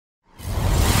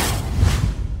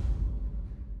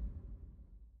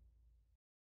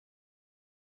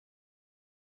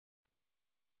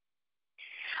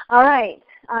All right,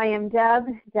 I am Deb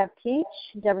Pietsch,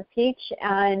 Deb Pietsch,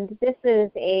 and this is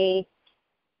a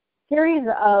series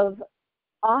of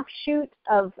offshoot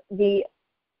of the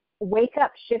Wake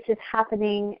Up Shift is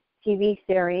Happening TV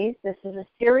series. This is a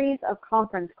series of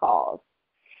conference calls.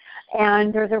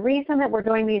 And there's a reason that we're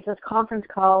doing these as conference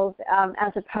calls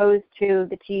as opposed to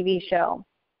the TV show.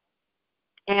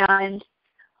 And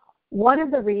one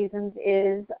of the reasons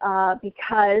is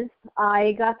because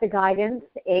I got the guidance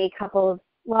a couple of,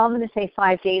 well, I'm going to say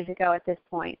 5 days ago at this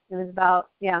point. It was about,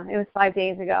 it was 5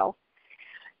 days ago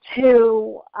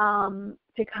to come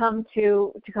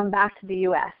back to the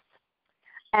U.S.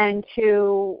 and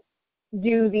to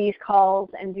do these calls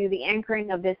and do the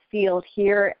anchoring of this field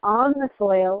here on the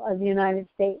soil of the United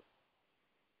States.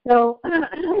 So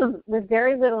with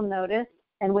very little notice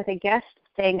and with a guest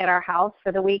staying at our house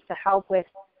for the week to help with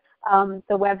the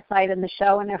website and the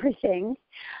show and everything,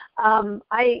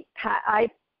 I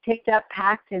picked up,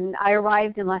 packed, and I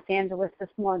arrived in Los Angeles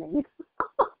this morning.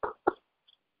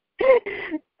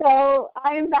 So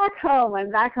I'm back home. I'm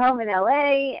back home in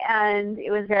LA, and it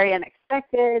was very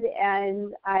unexpected,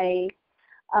 and I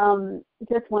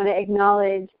just want to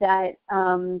acknowledge that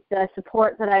the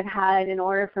support that I've had in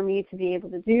order for me to be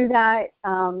able to do that,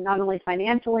 not only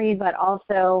financially, but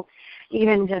also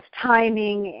even just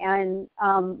timing, and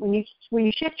when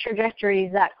you shift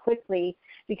trajectories that quickly,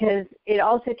 because it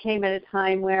also came at a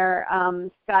time where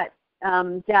Scott's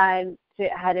dad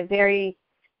had a very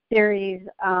serious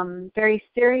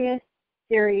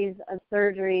series of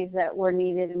surgeries that were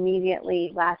needed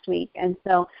immediately last week, and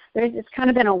so it's kind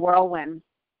of been a whirlwind.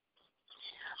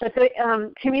 But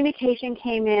the communication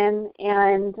came in,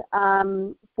 and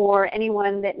for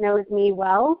anyone that knows me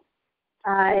well,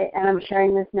 and I'm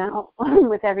sharing this now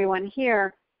with everyone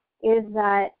here, is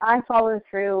that I follow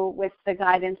through with the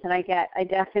guidance that I get. I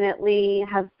definitely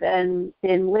have been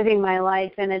living my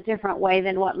life in a different way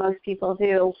than what most people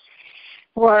do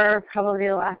for probably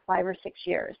the last 5 or 6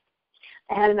 years.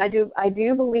 And I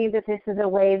do believe that this is a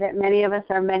way that many of us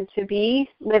are meant to be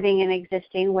living and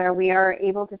existing, where we are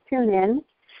able to tune in,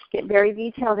 get very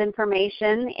detailed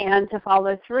information, and to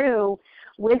follow through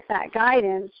with that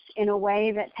guidance in a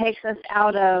way that takes us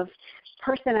out of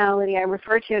personality. I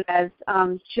refer to it as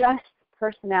just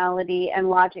personality and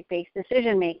logic-based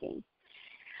decision-making.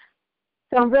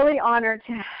 So I'm really honored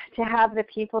to have the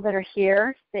people that are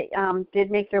here that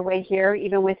did make their way here,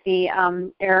 even with the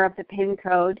error of the PIN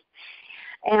code,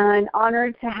 and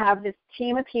honored to have this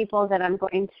team of people that I'm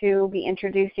going to be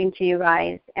introducing to you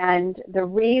guys, and the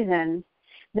reason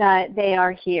that they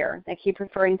are here. I keep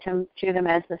referring to them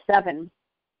as the 7.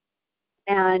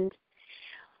 And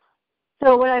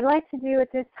so what I'd like to do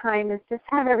at this time is just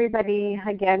have everybody,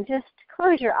 again, just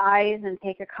close your eyes and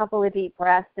take a couple of deep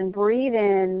breaths and breathe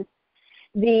in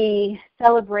the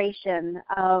celebration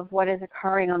of what is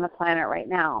occurring on the planet right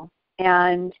now,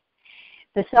 and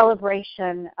the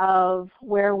celebration of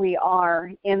where we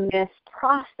are in this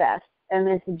process and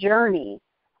this journey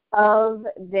of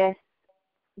this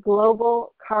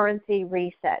global currency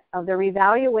reset, of the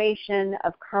revaluation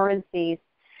of currencies,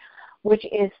 which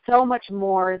is so much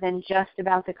more than just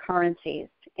about the currencies.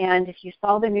 And if you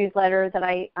saw the newsletter that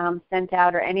I sent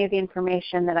out, or any of the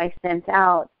information that I sent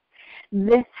out,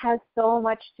 this has so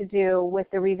much to do with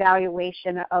the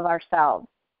revaluation of ourselves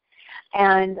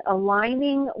and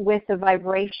aligning with the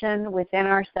vibration within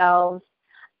ourselves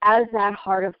as that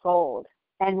heart of gold,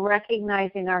 and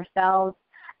recognizing ourselves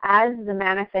as the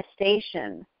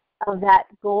manifestation of that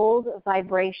gold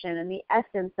vibration and the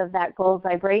essence of that gold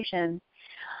vibration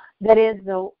that is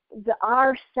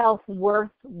our self-worth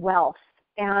wealth,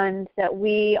 and that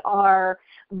we are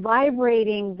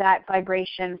vibrating that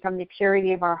vibration from the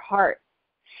purity of our heart.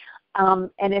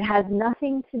 And it has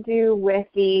nothing to do with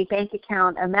the bank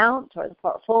account amount or the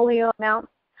portfolio amount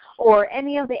or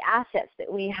any of the assets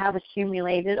that we have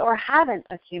accumulated or haven't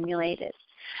accumulated.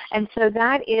 And so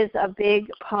that is a big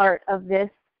part of this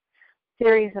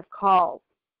series of calls.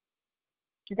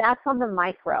 That's on the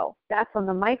micro. That's on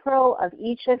the micro of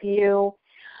each of you,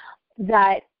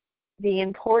 that the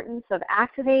importance of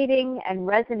activating and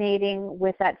resonating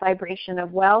with that vibration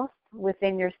of wealth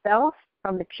within yourself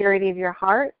from the purity of your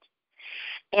heart,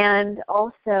 and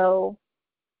also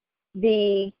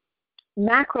the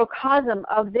macrocosm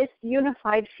of this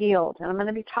unified field. And I'm going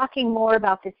to be talking more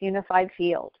about this unified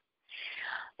field.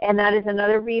 And that is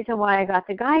another reason why I got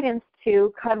the guidance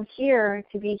to come here,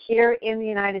 to be here in the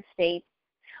United States,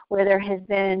 where there has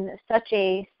been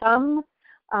actually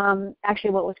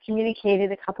what was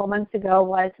communicated a couple months ago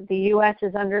was the U.S.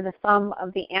 is under the thumb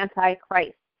of the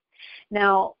Antichrist.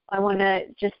 Now, I want to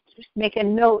just make a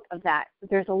note of that.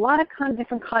 There's a lot of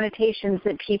different connotations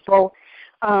that people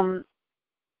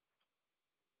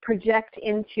project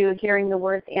into hearing the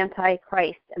words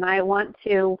Antichrist. And I want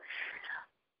to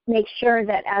make sure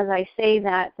that as I say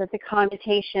that the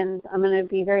connotations, I'm going to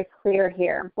be very clear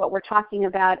here. What we're talking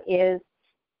about is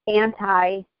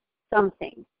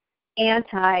anti-something,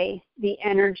 anti the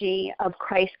energy of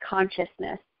Christ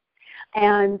consciousness.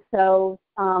 And so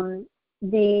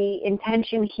the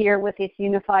intention here with this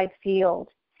unified field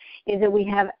is that we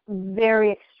have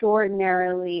very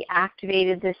extraordinarily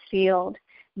activated this field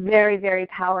very, very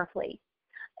powerfly.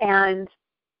 And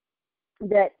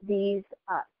that these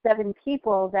 7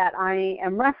 people that I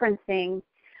am referencing,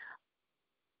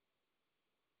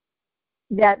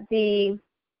 that the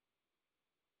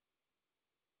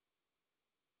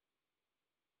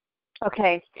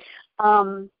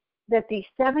that the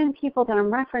 7 people that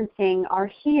I'm referencing are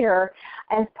here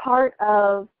as part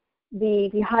of the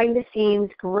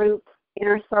behind-the-scenes group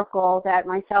inner circle that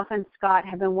myself and Scott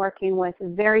have been working with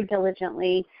very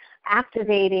diligently,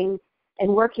 activating and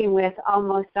working with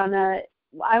almost on a,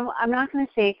 I'm not going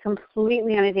to say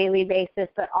completely on a daily basis,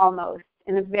 but almost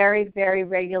in a very, very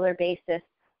regular basis,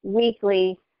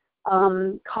 weekly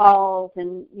calls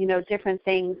and different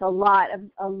things, a lot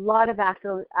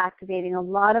of activating, a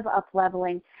lot of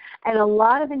up-leveling, and a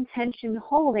lot of intention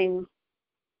holding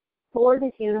for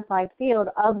this unified field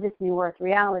of this new earth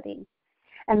reality.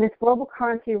 And this global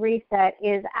currency reset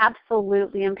is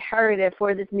absolutely imperative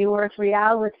for this new earth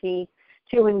reality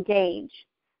to engage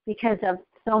because of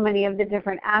so many of the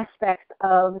different aspects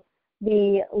of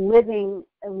the living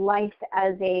life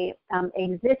as a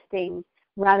existing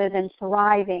rather than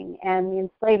thriving, and the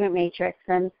enslavement matrix,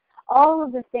 and all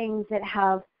of the things that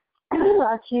have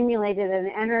accumulated an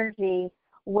energy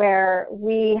where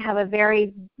we have a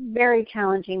very, very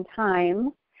challenging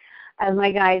time, as my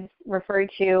guides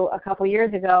referred to a couple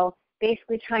years ago,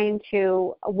 basically trying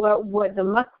to, what the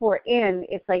muck we're in,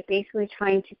 it's like basically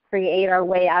trying to create our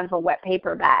way out of a wet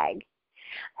paper bag.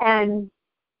 And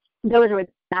those were the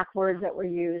exact words that were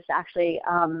used actually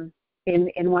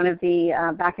in one of the,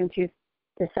 back in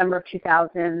December of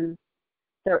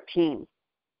 2013.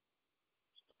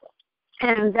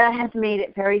 And that has made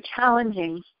it very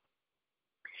challenging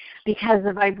because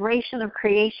the vibration of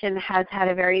creation has had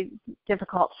a very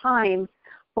difficult time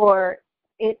for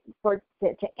it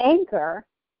to anchor,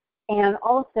 and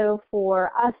also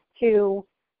for us to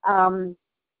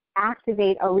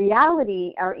activate a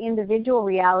reality, our individual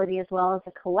reality as well as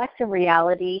a collective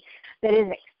reality that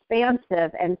is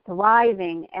expansive and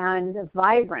thriving and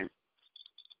vibrant,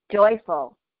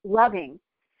 joyful, loving.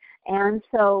 And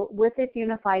so with this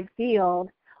unified field,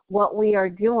 what we are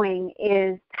doing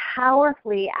is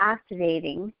powerfully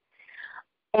activating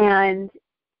and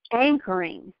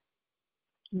anchoring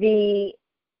the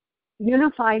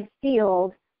unified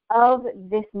field of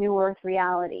this new earth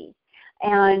reality.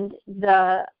 And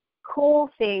the cool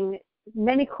thing,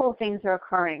 many cool things are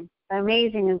occurring.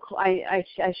 Amazing and cool, I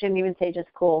shouldn't even say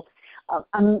just cool.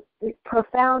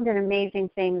 Profound and amazing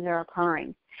things are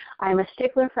occurring. I'm a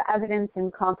stickler for evidence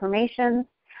and confirmations,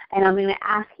 and I'm going to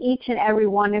ask each and every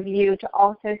one of you to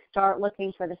also start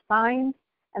looking for the signs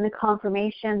and the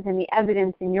confirmations and the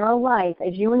evidence in your life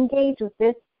as you engage with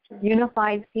this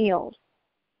unified field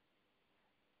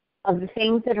of the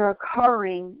things that are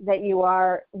occurring that you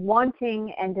are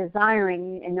wanting and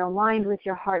desiring and aligned with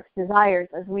your heart's desires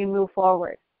as we move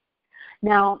forward.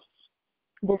 Now,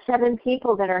 the 7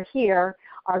 people that are here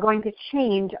are going to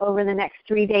change over the next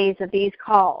 3 days of these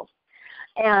calls.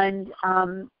 And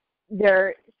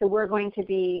so we're going to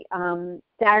be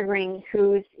staggering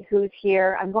who's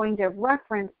here. I'm going to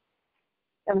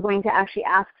actually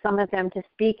ask some of them to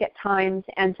speak at times,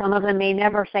 and some of them may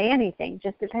never say anything,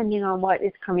 just depending on what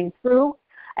is coming through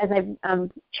as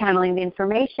I'm channeling the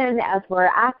information, as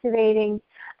we're activating,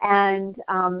 and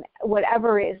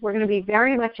whatever is, we're going to be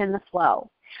very much in the flow.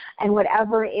 And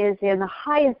whatever is in the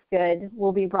highest good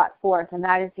will be brought forth, and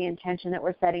that is the intention that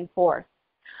we're setting forth.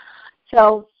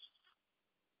 So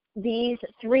these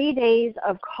 3 days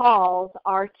of calls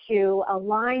are to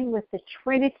align with the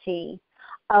Trinity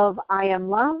of I am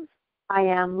love, I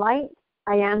am light,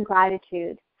 I am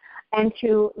gratitude, and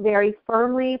to very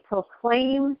firmly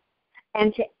proclaim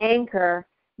and to anchor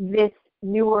this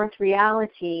new earth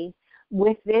reality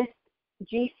with this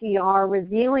GCR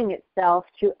revealing itself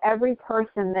to every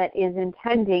person that is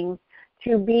intending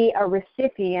to be a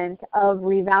recipient of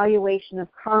revaluation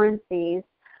of currencies,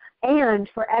 and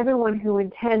for everyone who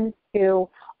intends to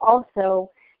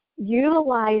also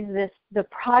utilize the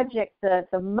project,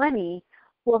 the money,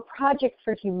 for projects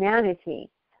for humanity,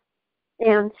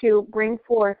 and to bring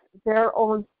forth their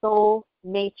own soul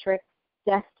matrix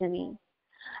destiny.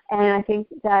 And I think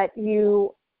that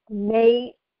you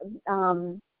may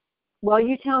well,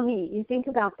 you tell me, you think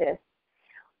about this.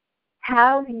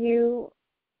 Do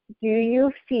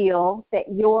you feel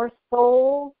that your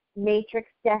soul matrix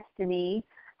destiny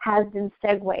has been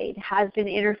segued, has been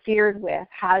interfered with,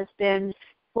 has been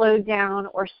slowed down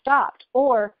or stopped?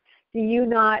 Or do you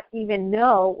not even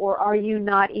know, or are you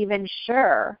not even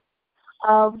sure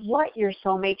of what your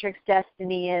soul matrix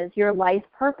destiny is, your life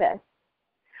purpose?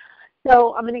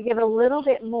 So I'm going to give a little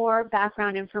bit more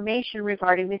background information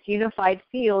regarding this unified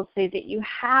field so that you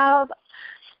have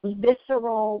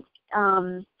visceral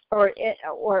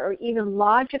or even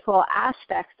logical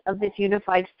aspects of this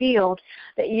unified field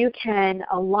that you can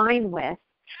align with,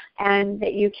 and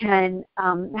that you can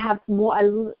have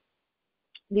more.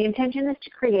 The intention is to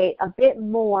create a bit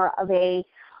more of a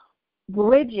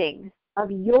bridging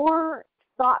of your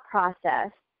thought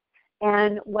process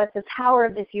and what the power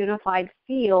of this unified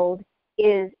field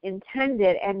is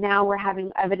intended, and now we're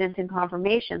having evidence and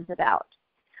confirmations about.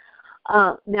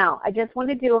 Now, I just want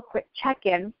to do a quick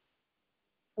check-in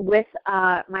with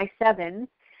my 7,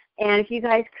 and if you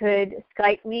guys could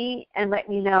Skype me and let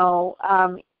me know,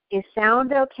 is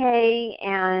sound okay,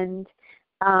 and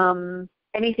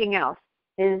anything else.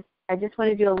 I just want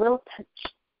to do a little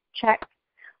tech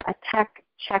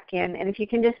check-in, and if you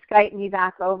can just Skype me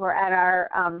back over at our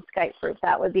Skype group,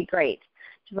 that would be great.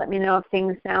 Just let me know if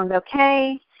things sound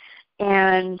okay,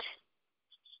 and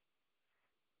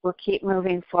we'll keep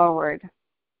moving forward.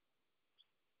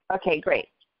 Okay, great.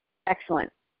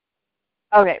 Excellent.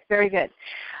 Okay, very good.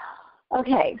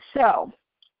 Okay, so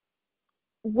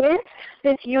with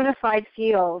this unified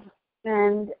field,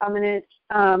 and I'm going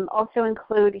to also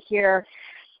include here,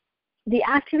 the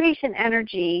activation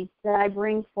energy that I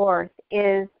bring forth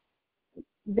is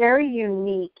very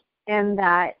unique in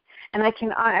that, and I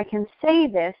can say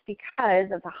this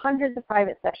because of the hundreds of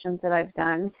private sessions that I've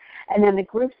done, and then the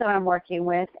groups that I'm working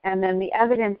with, and then the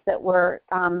evidence that we're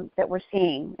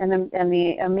seeing, and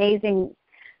the amazing,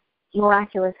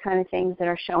 miraculous kind of things that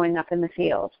are showing up in the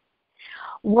field.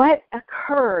 What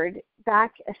occurred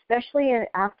back, especially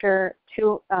after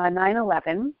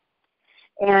 9/11,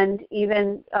 and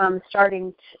even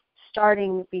starting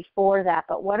before that,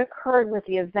 but what occurred with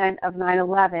the event of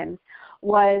 9/11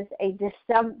 was a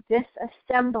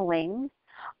disassembling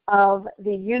of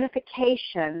the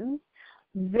unification.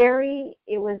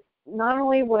 It was not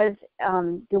only was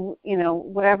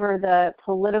whatever the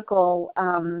political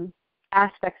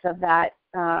aspects of that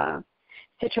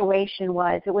situation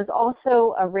was, it was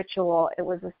also a ritual. It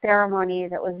was a ceremony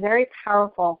that was very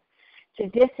powerful to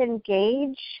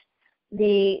disengage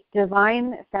the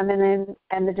divine feminine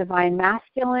and the divine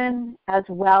masculine, as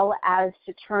well as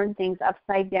to turn things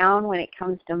upside down when it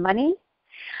comes to money.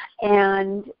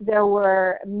 And there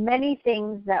were many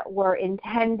things that were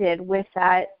intended with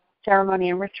that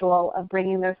ceremony and ritual of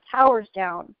bringing those towers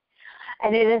down.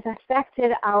 And it has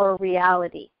affected our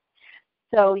reality.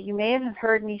 So you may have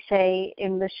heard me say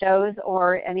in the shows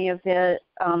or any of the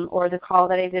or the call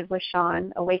that I did with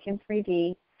Sean,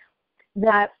 Awake-In-3D,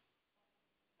 that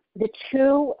the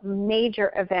two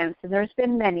major events, and there's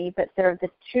been many, but they're the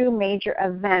two major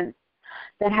events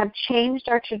that have changed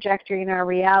our trajectory and our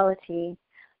reality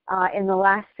in the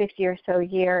last 50 or so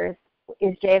years,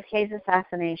 is JFK's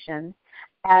assassination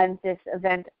and this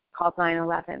event called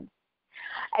 9/11.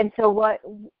 And so what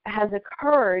has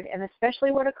occurred, and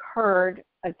especially what occurred,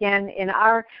 again, in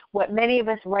what many of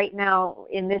us right now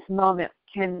in this moment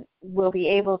will be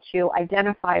able to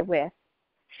identify with,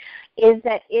 is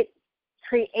that it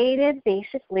created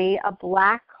basically a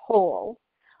black hole,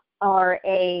 or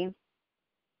it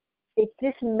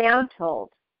dismantled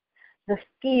the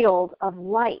field of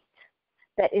light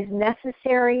that is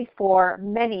necessary for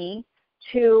many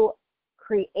to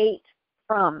create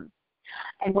from.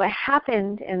 And what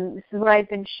happened, and this is what I've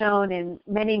been shown in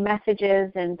many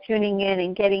messages and tuning in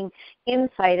and getting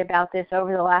insight about this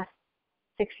over the last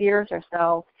 6 years or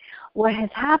so, what has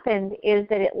happened is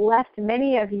that it left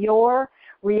many of your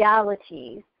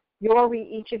realities,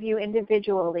 each of you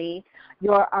individually,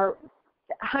 our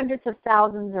hundreds of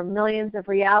thousands or millions of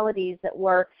realities that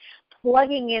were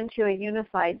plugging into a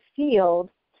unified field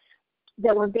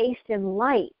that were based in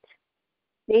light,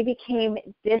 they became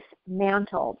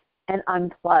dismantled and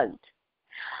unplugged.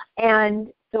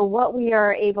 And so what we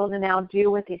are able to now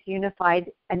do with this unified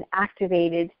and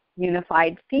activated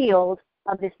unified field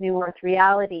of this new earth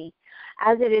reality,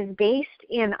 as it is based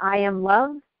in I am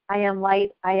love, I am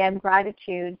light, I am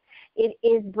gratitude, it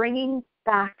is bringing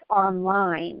back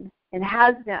online, and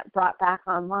has brought back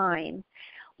online,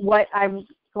 what I'm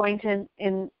going to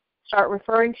start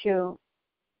referring to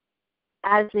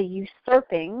as the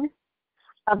usurping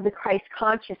of the Christ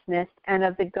consciousness and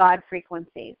of the God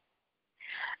frequencies.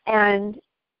 And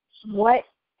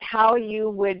how you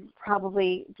would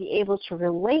probably be able to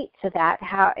relate to that,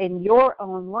 how in your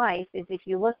own life, is if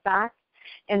you look back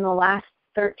in the last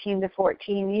 13 to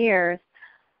 14 years,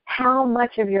 how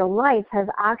much of your life has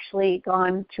actually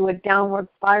gone to a downward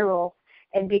spiral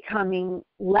and becoming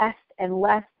less and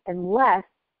less and less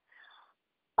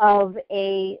of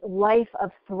a life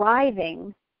of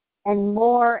thriving and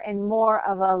more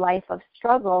of a life of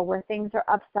struggle where things are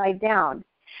upside down.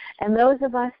 And those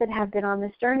of us that have been on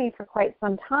this journey for quite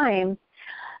some time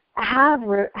have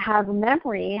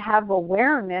memory, have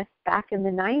awareness back in the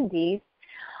 90s.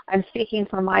 I'm speaking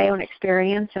from my own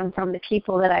experience and from the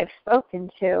people that I've spoken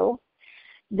to,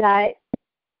 that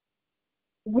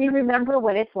we remember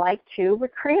what it's like to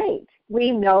recreate.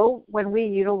 We know when we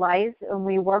utilize and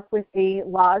we work with the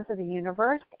laws of the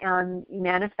universe and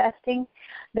manifesting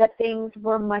that things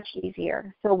were much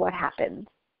easier. So what happened?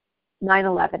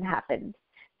 9/11 happened.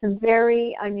 Some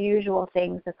very unusual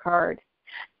things occurred.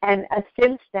 And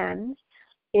since then,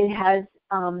 it has,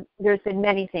 there's been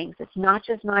many things. It's not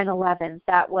just 9/11.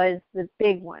 That was the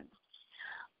big one.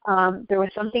 There was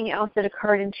something else that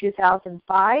occurred in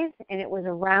 2005, and it was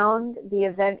around the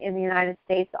event in the United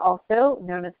States also,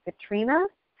 known as Katrina.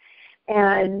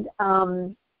 And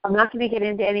I'm not going to get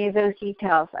into any of those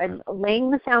details. I'm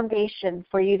laying the foundation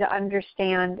for you to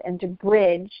understand and to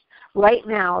bridge right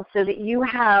now so that you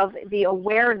have the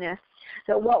awareness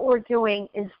that what we're doing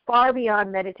is far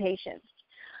beyond meditation.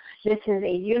 This is a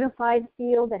unified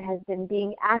field that has been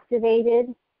being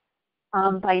activated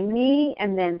by me,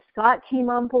 and then Scott came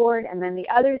on board, and then the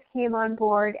others came on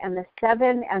board, and the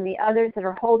 7 and the others that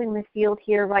are holding the field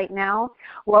here right now.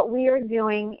 What we are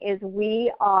doing is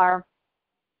we are,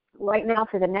 right now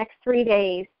for the next 3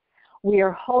 days, we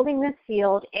are holding this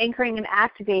field, anchoring and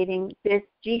activating this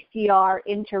GCR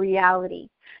into reality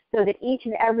so that each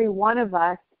and every one of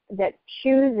us that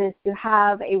chooses to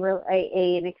have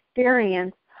an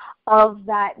experience of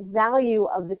that value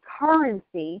of the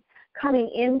currency coming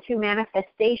into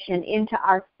manifestation, into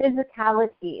our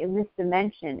physicality in this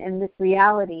dimension, in this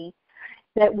reality,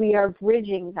 that we are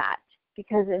bridging that.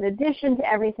 Because in addition to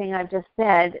everything I've just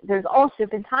said, there's also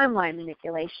been timeline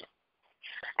manipulation.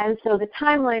 And so the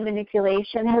timeline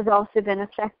manipulation has also been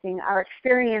affecting our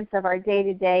experience of our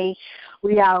day-to-day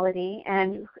reality,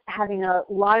 and having a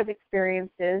lot of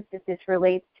experiences, if this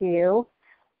relates to you,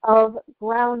 of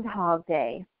Groundhog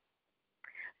Day.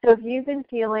 So if you've been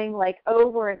feeling like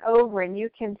over and over, and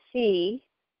you can see,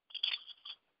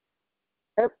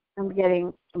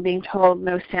 I'm being told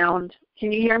no sound.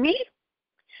 Can you hear me?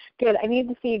 Good. I need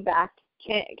the feedback.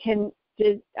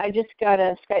 I just got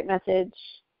a Skype message.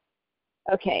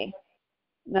 Okay.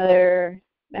 Another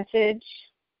message.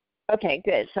 Okay,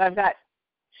 good. So I've got,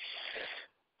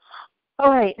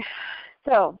 all right.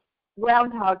 So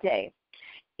Groundhog Day.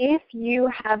 If you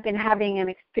have been having an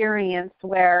experience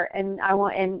where, and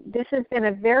this has been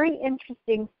a very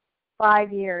interesting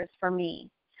 5 years for me,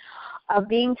 of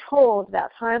being told about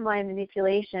timeline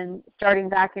manipulation starting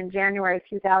back in January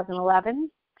 2011,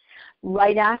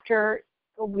 right after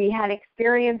we had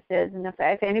experiences, and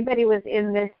if anybody was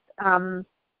in this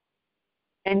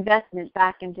investment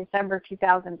back in December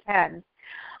 2010,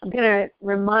 I'm going to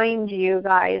remind you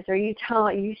guys, or you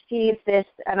see this,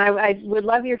 and I would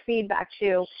love your feedback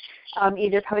too.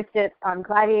 Either post it on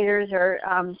Gladiators or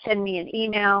send me an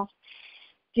email.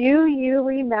 Do you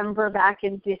remember back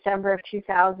in December of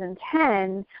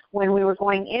 2010 when we were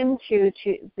going into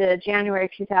the January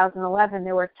 2011,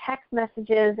 there were text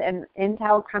messages and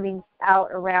intel coming out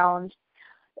around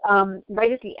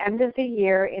right at the end of the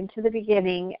year into the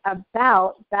beginning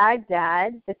about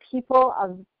Baghdad, the people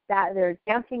of that they're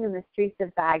dancing in the streets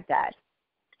of Baghdad.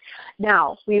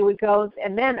 Now, we would go,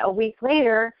 and then a week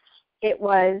later, it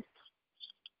was,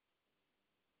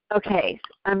 okay,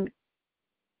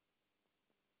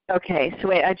 so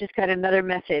wait, I just got another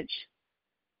message.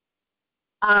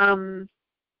 Oh,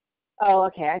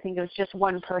 okay, I think it was just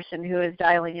one person who is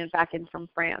dialing in back in from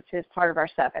France, who is part of our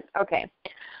 7. Okay.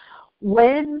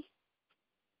 When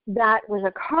that was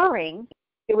occurring,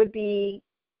 it would be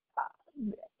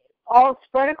all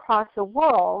spread across the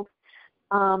world,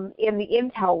 in the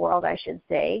intel world, I should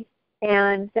say,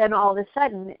 and then all of a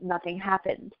sudden, nothing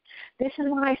happened. This is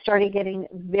when I started getting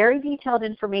very detailed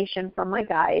information from my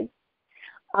guides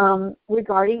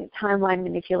regarding timeline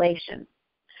manipulation.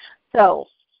 So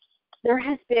there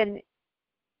has been,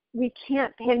 we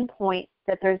can't pinpoint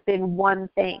that there's been one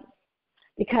thing,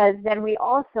 because then we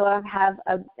also have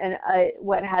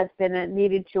what has been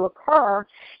needed to occur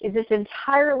is this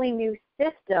entirely new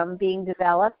system being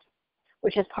developed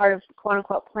which is part of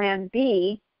quote-unquote Plan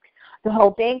B, the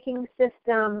whole banking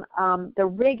system, the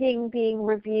rigging being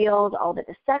revealed, all the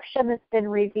deception that's been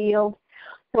revealed.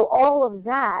 So all of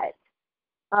that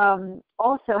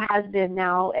also has been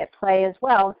now at play as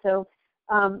well. So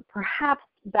perhaps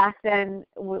back then,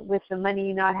 with the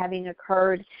money not having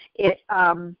occurred, it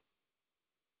was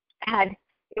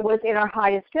in our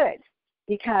highest good,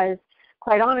 because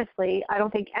quite honestly, I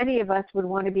don't think any of us would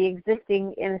want to be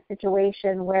existing in a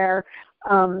situation where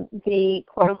the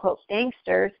quote-unquote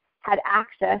banksters had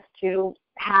access to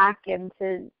hack and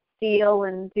to steal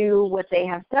and do what they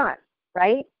have done,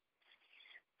 right?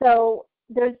 So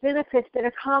it's been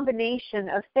a combination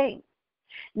of things.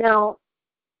 Now,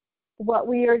 what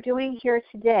we are doing here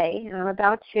today, and I'm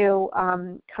about to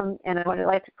come, and I would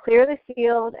like to clear the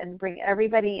field and bring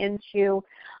everybody into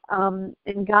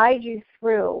and guide you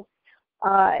through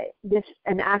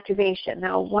an activation.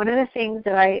 Now, one of the things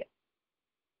that I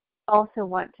also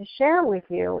want to share with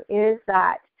you is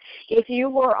that if you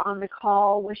were on the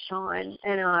call with Sean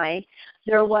and I,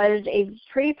 there was a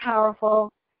pretty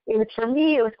powerful, for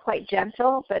me it was quite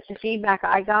gentle, but the feedback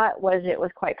I got was it was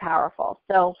quite powerful.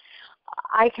 So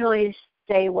I can only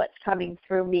say what's coming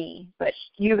through me, but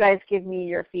you guys give me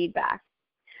your feedback.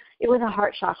 It was a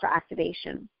heart chakra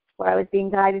activation. What I was being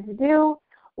guided to do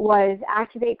was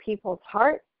activate people's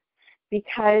hearts,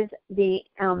 because the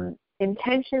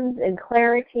intentions and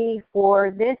clarity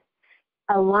for this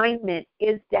alignment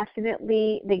is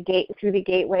definitely the gate through the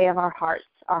gateway of our hearts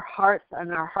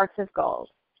and our hearts of gold.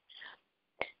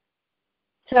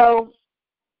 So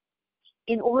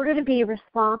in order to be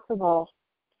responsible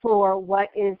for what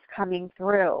is coming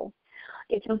through,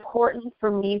 it's important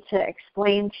for me to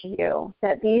explain to you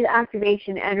that these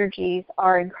activation energies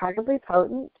are incredibly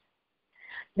potent.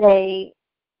 They,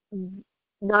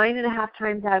 9.5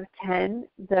 times out of 10,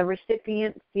 the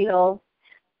recipient feels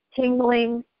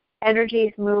tingling,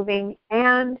 energies moving,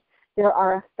 and there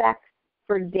are effects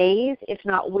for days, if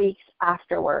not weeks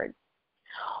afterwards.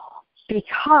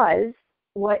 Because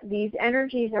what these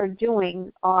energies are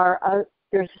doing are,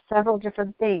 there's several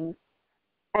different things.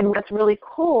 And what's really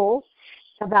cool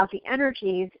about the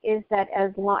energies is that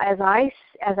as I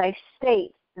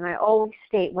state, and I always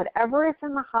state, whatever is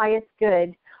in the highest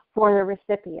good for the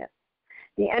recipient,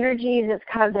 the energies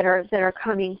that are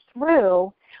coming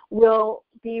through will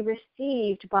be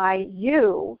received by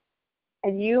you,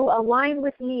 and you align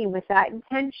with me with that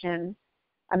intention.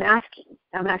 I'm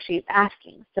actually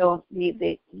asking. So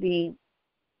the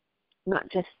not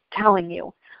just telling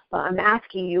you, but I'm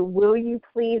asking you, will you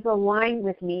please align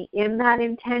with me in that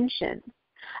intention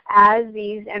as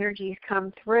these energies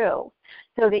come through,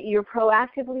 so that you're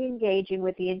proactively engaging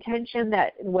with the intention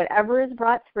that whatever is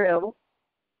brought through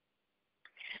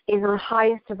is the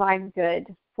highest divine good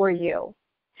for you.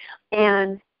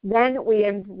 And then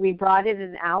we brought it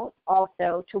and out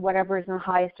also to whatever is the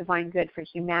highest divine good for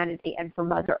humanity and for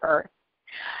Mother Earth.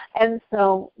 And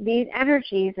so these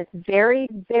energies, it's very,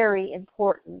 very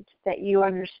important that you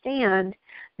understand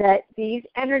that these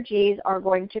energies are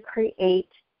going to create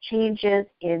changes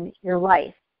in your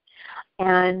life.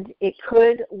 And it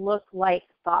could look like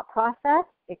thought process.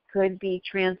 It could be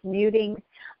transmuting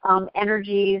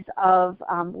energies of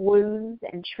wounds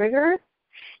and triggers.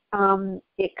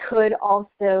 It could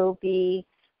also be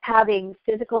having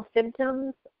physical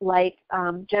symptoms like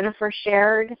Jennifer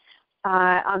shared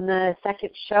on the second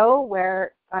show,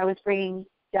 where I was bringing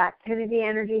Jack Kennedy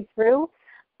energy through,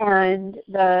 and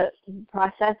the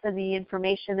process and the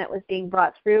information that was being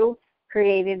brought through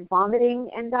created vomiting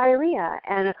and diarrhea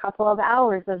and a couple of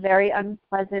hours of very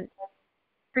unpleasant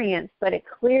experience. But it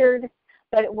cleared,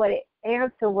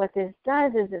 what this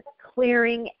does is it's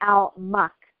clearing out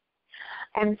muck.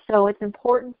 And so it's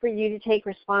important for you to take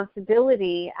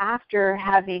responsibility after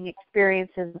having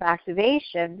experiences of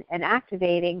activation and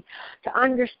activating, to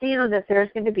understand that there's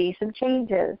going to be some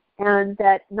changes, and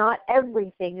that not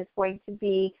everything is going to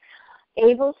be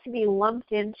able to be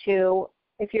lumped into,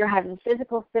 if you're having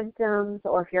physical symptoms,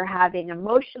 or if you're having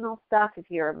emotional stuff, if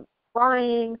you're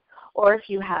crying, or if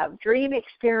you have dream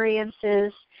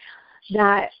experiences,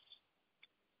 that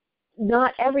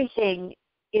not everything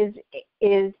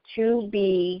is to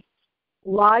be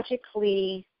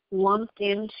logically lumped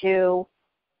into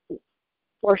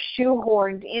or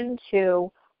shoehorned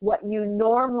into what you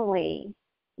normally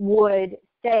would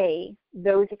say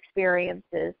those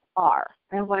experiences are.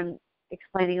 I hope I'm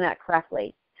explaining that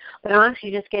correctly. But I'm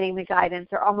actually just getting the guidance.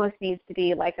 There almost needs to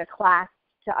be like a class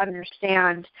to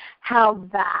understand how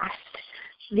vast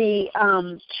the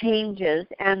changes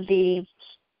and the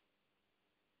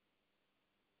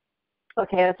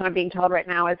okay, that's what I'm being told right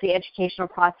now, as the educational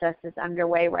process is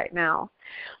underway right now.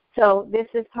 So this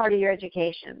is part of your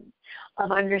education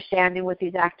of understanding with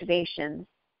these activations,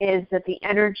 is that the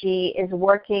energy is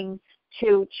working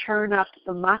to churn up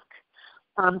the muck,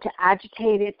 to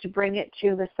agitate it, to bring it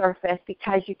to the surface,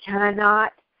 because you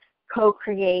cannot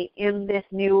co-create in this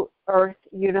new earth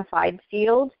unified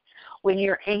field when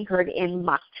you're anchored in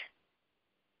muck.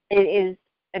 It is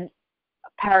a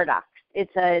paradox. It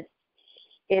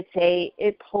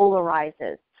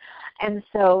polarizes. And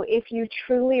so if you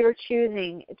truly are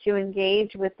choosing to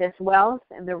engage with this wealth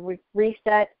and the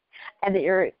reset, and that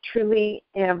you're truly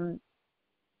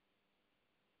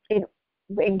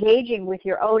engaging with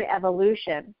your own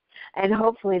evolution and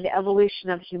hopefully the evolution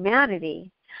of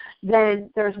humanity, then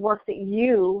there's work that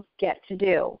you get to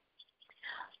do.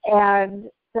 And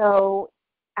so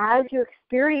as you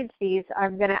experience these,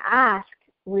 I'm going to ask,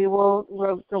 we'll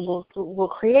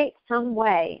create some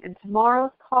way, and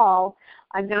tomorrow's call,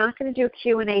 I'm not going to do a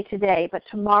Q&A today, but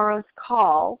tomorrow's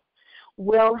call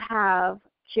will have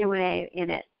Q&A in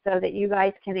it so that you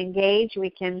guys can engage. We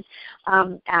can,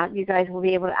 you guys will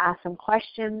be able to ask some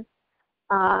questions.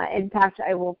 In fact,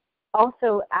 I will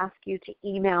also ask you to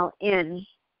email in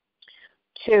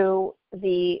to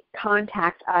the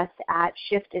contact us at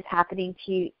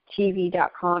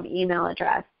shifthishappeningtv.com email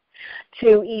address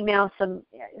to email some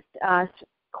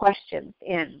questions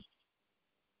in.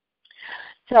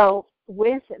 So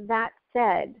with that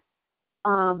said,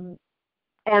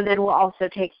 and then we'll also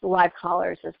take the live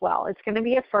callers as well. It's going to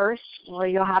be a first. Well,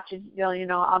 you'll have to,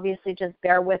 obviously just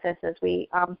bear with us as we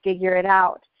figure it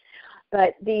out.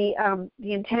 But the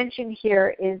intention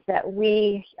here is that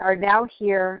we are now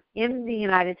here in the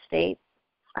United States.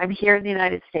 I'm here in the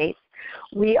United States.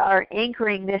 We are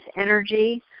anchoring this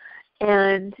energy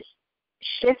and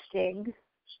shifting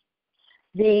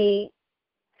the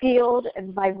field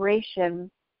and vibration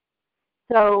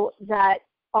so that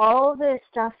all the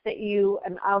stuff that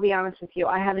and I'll be honest with you,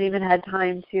 I haven't even had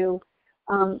time to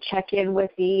check in with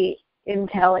the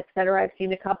intel, et cetera. I've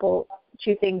seen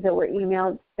two things that were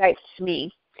emailed right to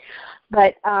me.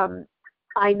 But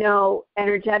I know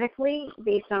energetically,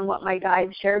 based on what my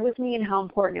guides shared with me and how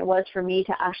important it was for me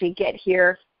to actually get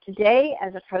here today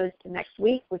as opposed to next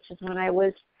week, which is when I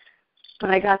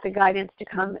got the guidance to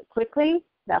come quickly.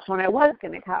 That's when I was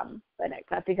going to come. But I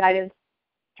got the guidance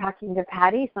talking to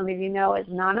Patty, some of you know as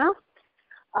Nana,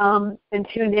 and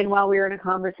tuned in while we were in a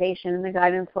conversation, and the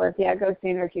guidance was, yeah, go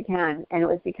sooner if you can. And it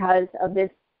was because of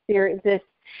this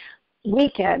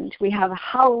weekend. We have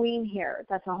Halloween here.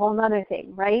 That's a whole other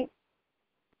thing, right?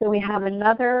 So we have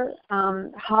another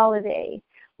holiday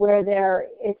where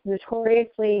it's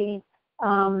notoriously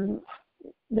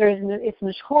it's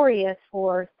notorious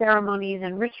for ceremonies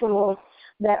and rituals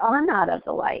that are not of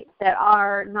the light, that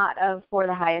are not for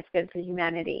the highest good for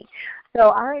humanity. So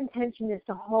our intention is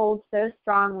to hold so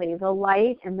strongly the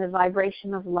light and the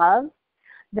vibration of love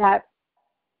that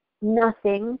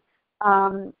nothing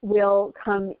will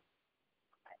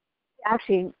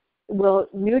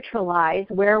neutralize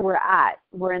where we're at.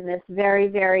 We're in this very,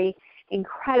 very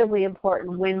incredibly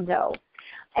important window.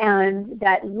 And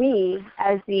that we,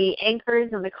 as the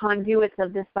anchors and the conduits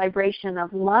of this vibration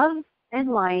of love and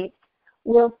light,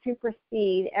 will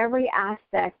supersede every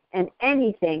aspect and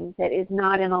anything that is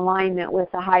not in alignment with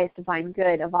the highest divine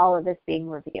good of all of this being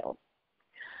revealed.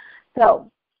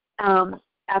 So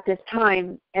at this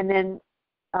time, and then,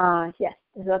 yes,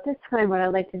 so at this time what I'd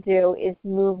like to do is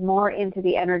move more into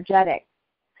the energetic.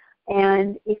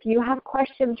 And if you have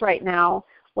questions right now,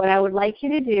 what I would like you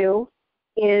to do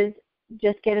is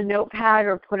just get a notepad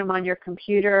or put them on your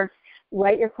computer,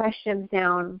 write your questions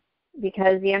down,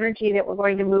 because the energy that we're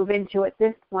going to move into at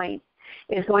this point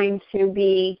is going to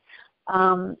be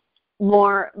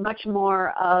much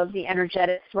more of the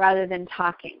energetics rather than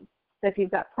talking. So if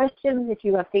you've got questions, if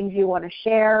you have things you want to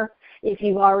share, if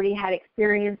you've already had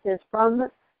experiences from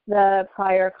the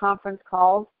prior conference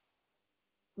calls,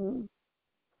 I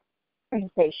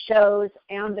should say shows,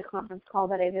 and the conference call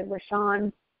that I did with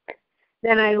Sean,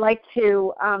 then I'd like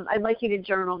you to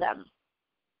journal them.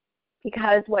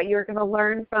 Because what you're going to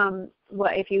learn from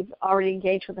if you've already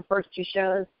engaged with the first two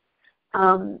shows,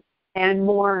 and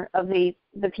more of the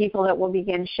people that will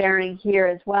begin sharing here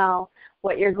as well,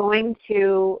 what you're going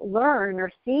to learn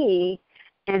or see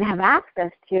and have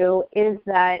access to is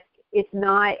that it's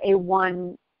not a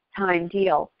one-time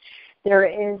deal.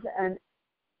 There's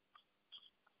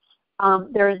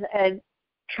a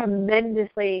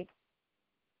tremendously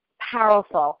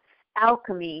powerful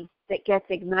alchemy that gets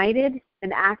ignited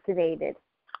and activated.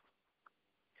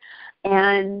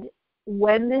 And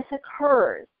when this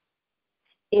occurs,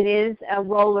 it is a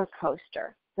roller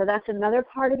coaster. So that's another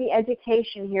part of the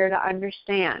education here to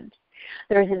understand,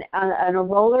 There's a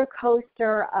roller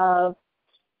coaster of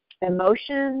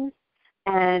emotions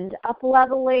and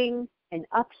up-leveling and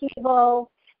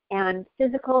upheaval and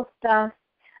physical stuff.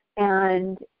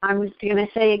 And I'm just going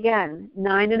to say again,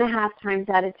 9.5 times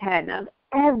out of 10 of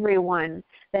everyone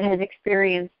that has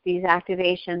experienced these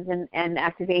activations and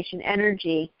activation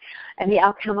energy and the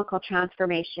alchemical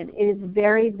transformation, it is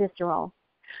very visceral.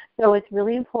 So it's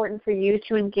really important for you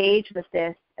to engage with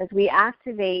this as we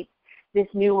activate this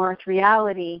new earth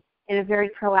reality in a very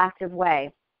proactive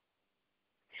way.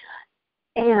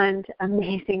 And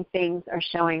amazing things are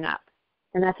showing up.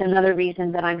 And that's another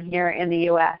reason that I'm here in the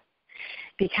U.S.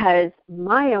 because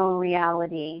my own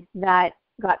reality that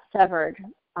got severed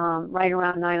right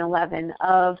around 9/11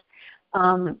 of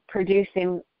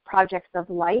producing projects of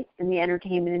light in the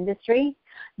entertainment industry,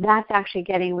 that's actually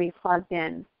getting replugged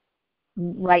in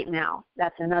right now.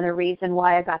 That's another reason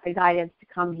why I got the guidance to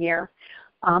come here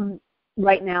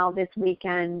right now this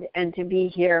weekend and to be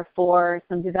here for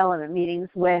some development meetings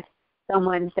with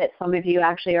someone that some of you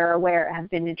actually are aware have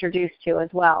been introduced to as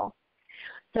well.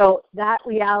 So that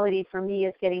reality for me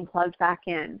is getting plugged back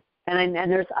in. And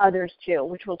there's others too,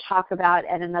 which we'll talk about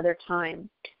at another time.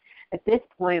 At this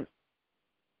point,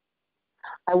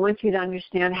 I want you to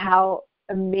understand how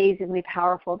amazingly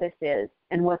powerful this is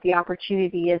and what the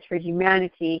opportunity is for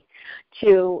humanity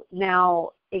to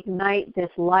now ignite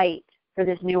this light for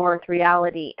this new earth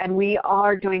reality. And we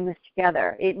are doing this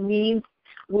together. It means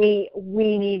we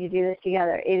need to do this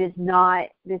together. It is not,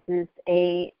 this is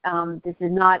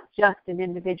not just an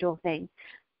individual thing.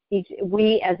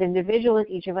 We as individuals,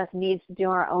 each of us needs to do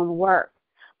our own work,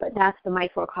 but that's the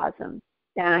microcosm.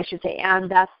 And I should say, and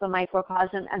that's the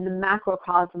microcosm, and the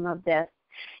macrocosm of this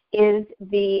is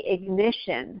the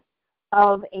ignition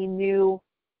of a new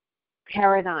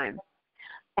paradigm.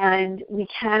 And we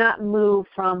cannot move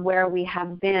from where we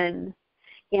have been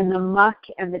in the muck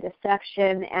and the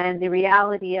deception and the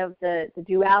reality of the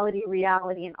duality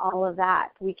reality and all of that.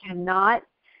 We cannot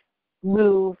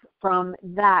move from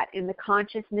that in the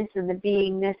consciousness and the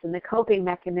beingness and the coping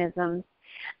mechanisms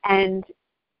and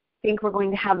think we're going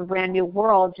to have a brand new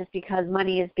world just because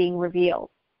money is being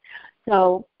revealed.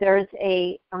 So there's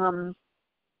a,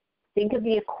 think of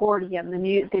the accordion,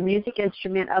 the music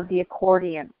instrument of the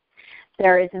accordion.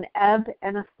 There is an ebb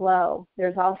and a flow.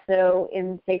 There's also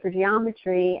in sacred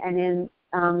geometry and in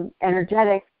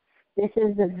energetics, this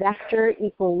is the vector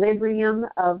equilibrium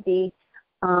of the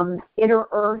inner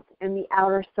earth and the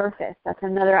outer surface. That's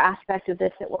another aspect of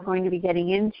this that we're going to be getting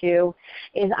into,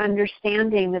 is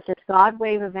understanding that this God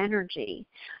wave of energy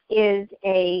is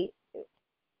the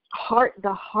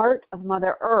heart of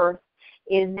Mother Earth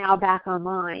is now back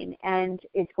online, and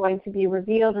it's going to be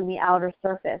revealed in the outer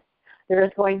surface. There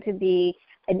is going to be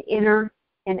an inner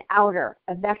and outer,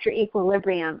 a vector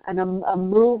equilibrium, and a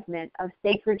movement of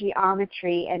sacred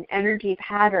geometry and energy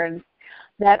patterns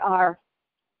that are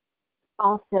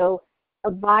also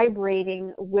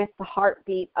vibrating with the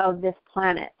heartbeat of this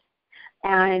planet.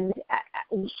 And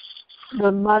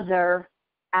the mother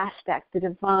aspect, the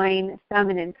divine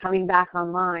feminine coming back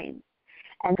online.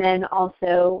 And then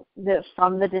also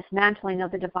from the dismantling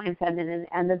of the divine feminine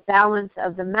and the balance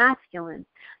of the masculine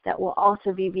that will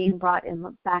also be being brought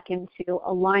back into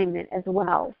alignment as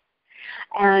well.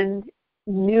 And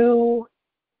new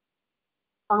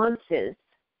nuances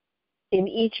in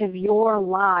each of your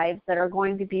lives that are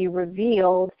going to be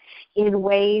revealed in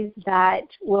ways that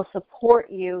will support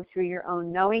you through your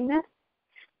own knowingness.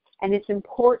 And it's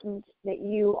important that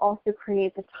you also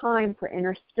create the time for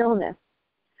inner stillness,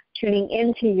 tuning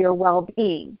into your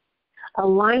well-being,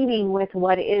 aligning with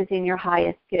what is in your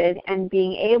highest good, and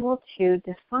being able to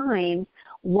define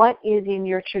what is in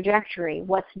your trajectory,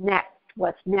 what's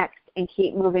next, and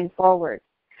keep moving forward.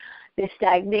 This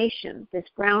stagnation, this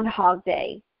Groundhog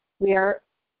Day, we are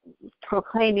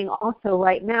proclaiming also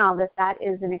right now that that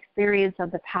is an experience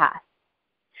of the past,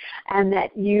 and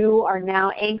that you are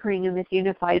now anchoring in this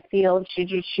unified field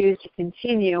should you choose to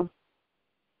continue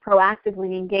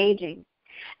proactively engaging,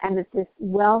 and that this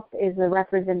wealth is a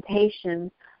representation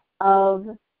of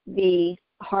the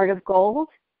heart of gold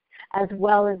as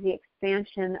well as the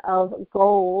expansion of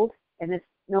gold, and it's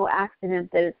no accident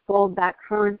that it's gold-backed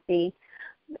currency,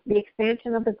 the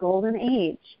expansion of the golden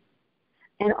age.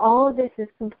 And all of this is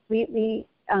completely,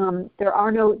 I was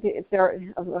just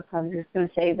going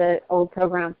to say the old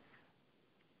program,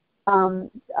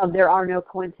 of there are no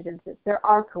coincidences. There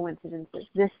are coincidences.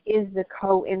 This is the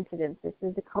coincidence. This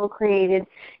is the co-created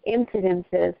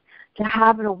incidences to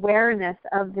have an awareness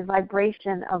of the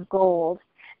vibration of gold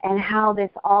and how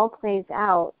this all plays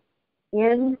out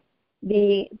in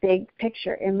the big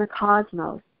picture, in the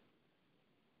cosmos.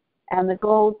 And the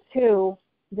gold, too,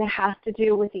 that has to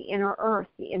do with the inner earth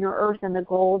and the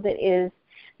gold that is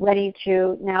ready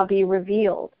to now be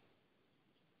revealed.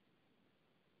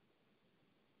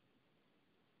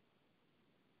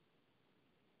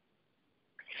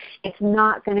 It's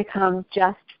not going to come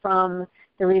just from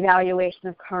the revaluation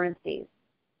of currencies.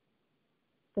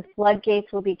 The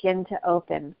floodgates will begin to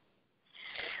open.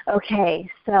 Okay,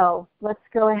 so let's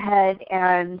go ahead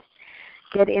and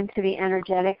get into the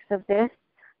energetics of this.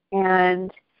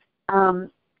 And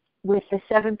with the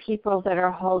 7 people that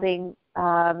are holding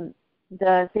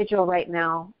the vigil right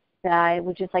now, I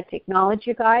would just like to acknowledge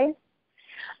you guys,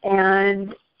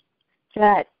 and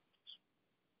that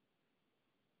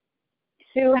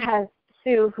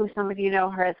Sue, who some of you know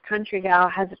her as Country Gal,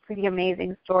 has a pretty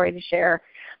amazing story to share.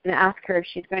 I'm going to ask her if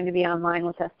she's going to be online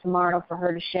with us tomorrow for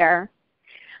her to share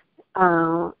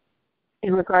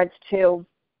in regards to,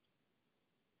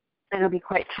 and it'll be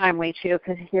quite timely too,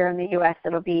 because here in the U.S.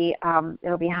 it'll be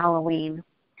Halloween.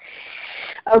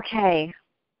 Okay,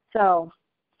 so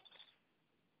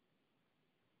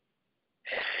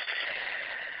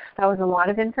that was a lot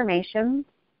of information.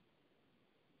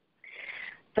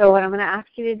 So what I'm going to ask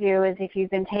you to do is, if you've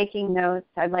been taking notes,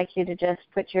 I'd like you to just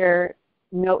put your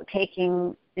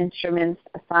note-taking instruments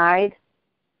aside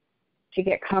to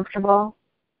get comfortable,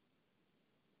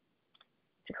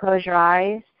 to close your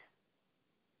eyes,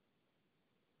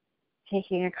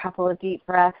 taking a couple of deep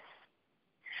breaths.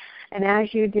 And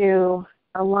as you do,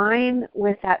 align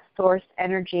with that source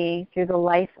energy through the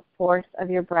life force of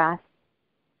your breath.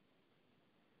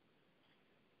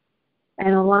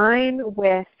 And align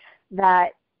with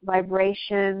that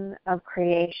vibration of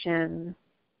creation.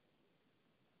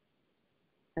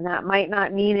 And that might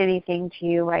not mean anything to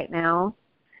you right now,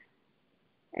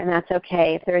 and that's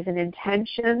okay. If there's an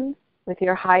intention with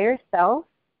your higher self,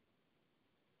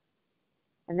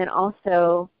 and then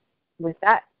also, with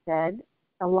that said,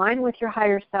 align with your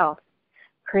higher self.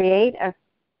 Create a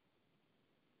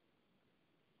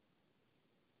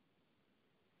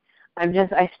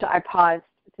I paused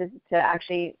to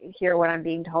actually hear what I'm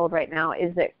being told right now,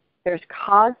 is that there's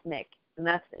cosmic, and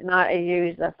that's not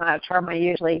a term I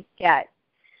usually get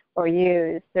or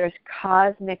use. There's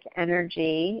cosmic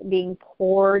energy being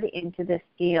poured into this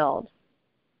field.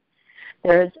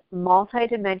 There's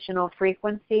multidimensional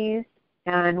frequencies,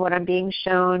 and what I'm being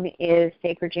shown is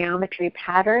sacred geometry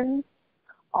patterns,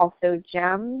 also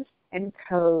gems and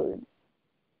codes.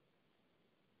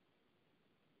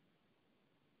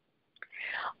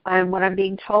 And what I'm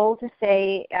being told to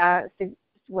say,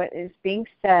 what is being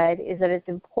said, is that it's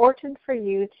important for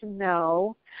you to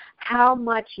know how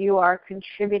much you are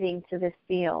contributing to this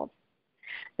field,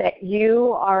 that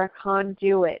you are a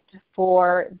conduit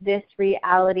for this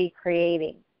reality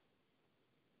creating,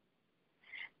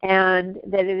 and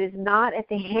that it is not at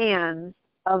the hands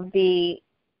of the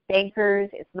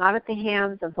bankers, it's not at the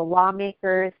hands of the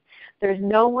lawmakers. There's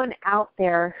no one out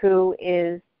there who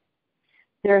is,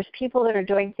 there's people that are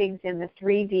doing things in the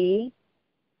 3D,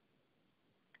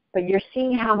 but you're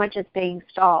seeing how much it's being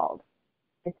stalled.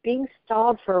 It's being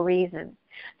stalled for a reason,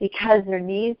 because there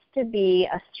needs to be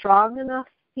a strong enough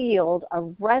field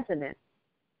of resonance,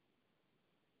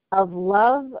 of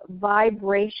love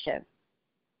vibration,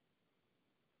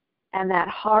 and that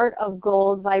heart of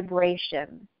gold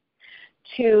vibration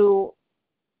to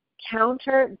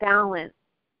counterbalance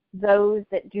those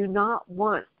that do not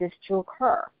want this to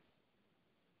occur,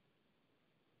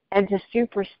 and to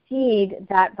supersede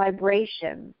that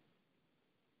vibration,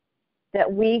 that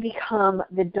we become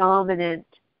the dominant,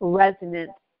 resonant,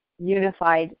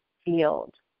 unified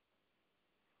field.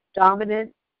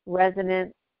 Dominant,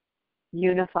 resonant,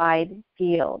 unified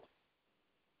field.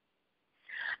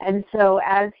 And so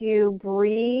as you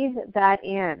breathe that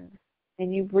in,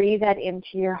 and you breathe that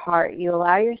into your heart, you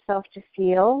allow yourself to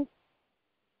feel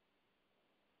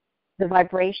the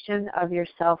vibration of your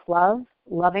self-love,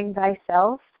 loving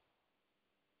thyself,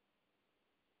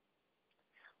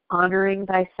 honoring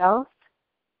thyself,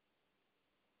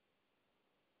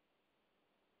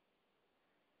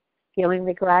 feeling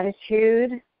the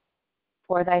gratitude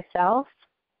for thyself,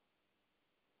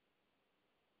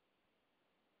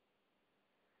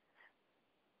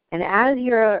 and as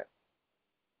you're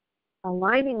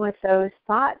aligning with those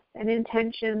thoughts and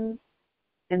intentions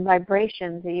and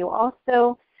vibrations, you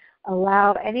also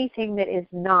allow anything that is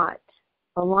not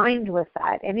aligned with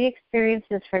that, any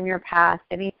experiences from your past,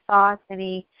 any thoughts,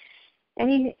 any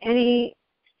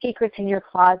secrets in your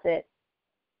closet,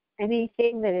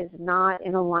 anything that is not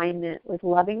in alignment with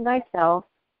loving thyself,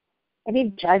 any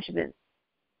judgments,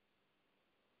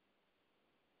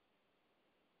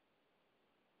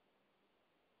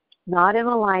 not in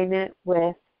alignment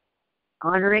with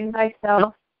honoring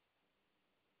thyself,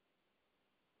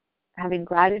 having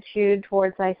gratitude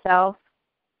towards thyself,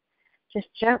 just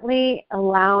gently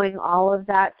allowing all of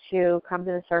that to come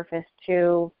to the surface,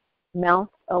 to melt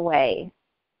away.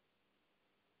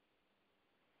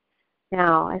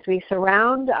 Now, as we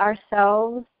surround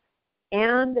ourselves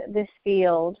and this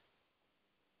field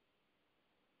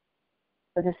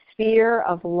with a sphere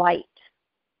of light,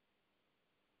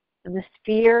 and the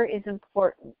sphere is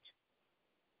important,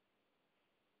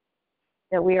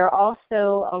 that we are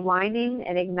also aligning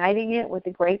and igniting it with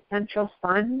the great central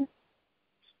sun.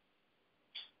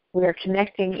 We are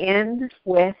connecting in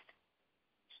with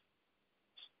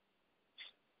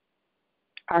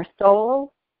our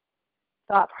soul,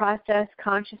 thought process,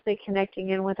 consciously connecting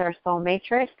in with our soul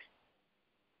matrix,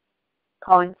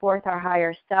 calling forth our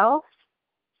higher self.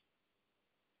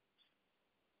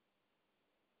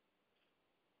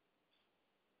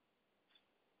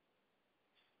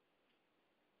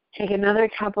 Take another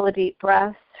couple of deep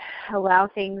breaths. Allow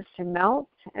things to melt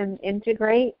and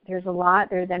integrate. There's a lot.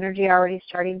 There's energy already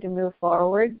starting to move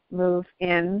forward, move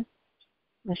in.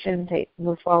 I shouldn't say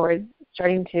move forward,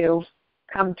 starting to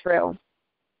come through.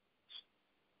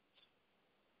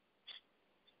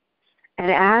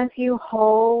 And as you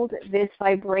hold this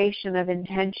vibration of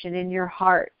intention in your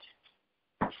heart,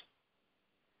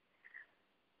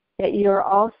 that you're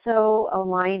also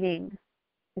aligning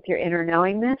with your inner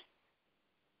knowingness,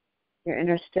 your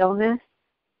inner stillness,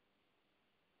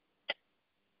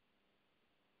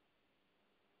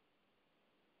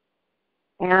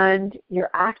 and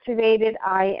your activated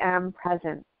I am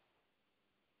presence.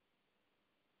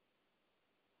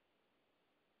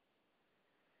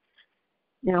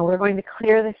 Now we're going to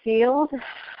clear the field.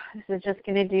 This is just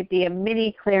going to be a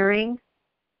mini clearing.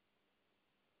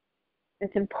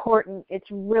 It's important, it's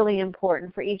really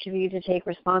important for each of you to take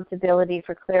responsibility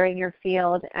for clearing your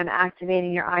field and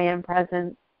activating your I am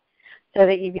presence so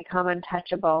that you become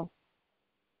untouchable.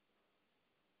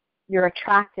 You're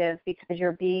attractive because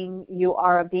you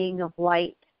are a being of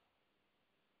light.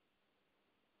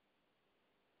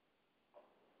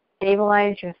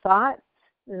 Stabilize your thoughts.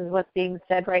 This is what's being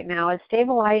said right now, is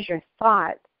stabilize your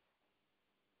thoughts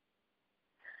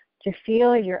to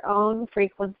feel your own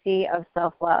frequency of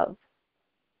self-love.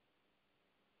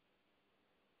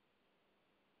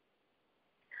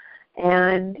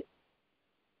 And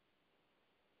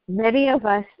many of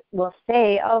us will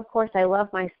say, oh, of course, I love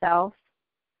myself,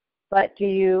 but do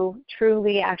you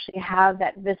truly actually have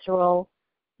that visceral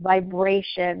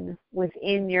vibration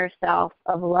within yourself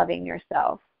of loving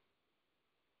yourself?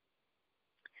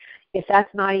 If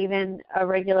that's not even a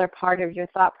regular part of your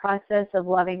thought process of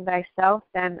loving thyself,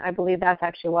 then I believe that's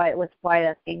actually why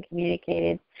that's being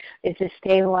communicated, is to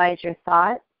stabilize your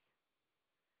thoughts.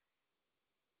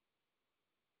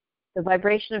 The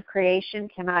vibration of creation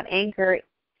cannot anchor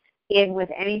in with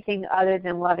anything other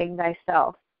than loving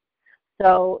thyself.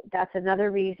 So that's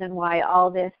another reason why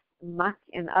all this muck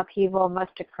and upheaval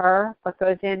must occur. What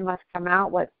goes in must come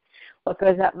out. What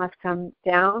goes up must come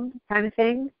down, kind of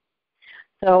thing.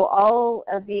 So all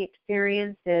of the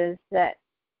experiences that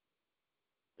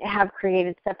have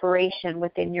created separation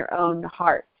within your own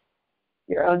heart,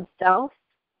 your own self,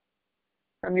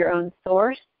 from your own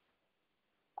source,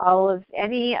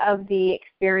 any of the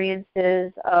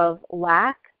experiences of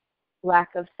lack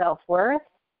of self-worth,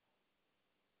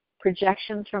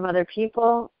 projections from other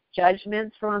people,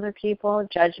 judgments from other people,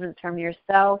 judgments from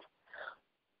yourself.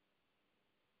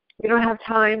 We don't have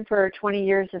time for 20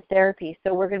 years of therapy,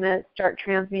 so we're going to start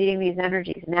transmuting these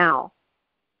energies now.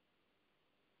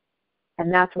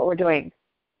 And that's what we're doing,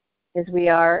 is we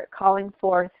are calling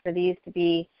forth for these to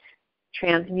be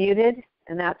transmuted,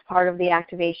 and that's part of the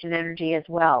activation energy as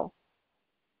well.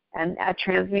 And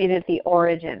transmuted the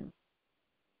origin.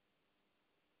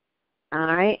 All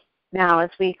right. Now, as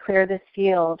we clear this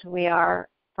field, we are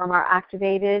from our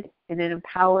activated and an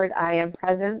empowered I am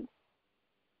presence.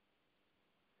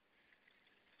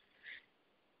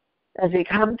 As we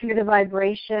come through the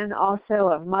vibration also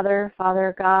of Mother,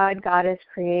 Father, God, Goddess,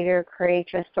 Creator,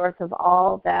 Creatress, Source of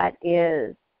all that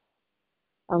is,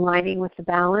 aligning with the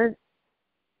balance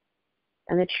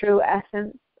and the true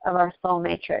essence of our soul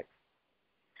matrix.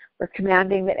 We're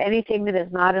commanding that anything that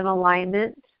is not in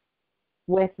alignment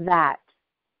with that,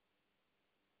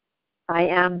 I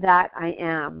am that I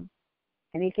am.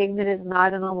 Anything that is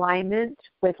not in alignment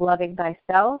with loving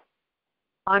thyself,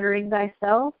 honoring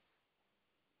thyself,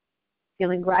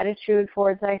 feeling gratitude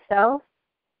towards thyself,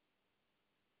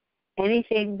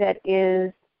 anything that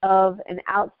is of an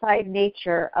outside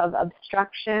nature of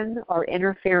obstruction or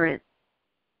interference,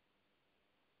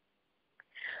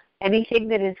 anything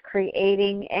that is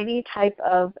creating any type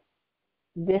of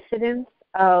dissidence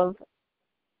of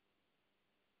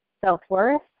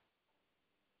self-worth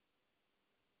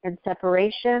and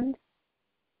separation,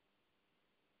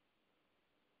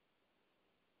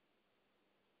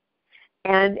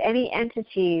 and any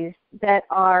entities that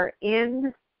are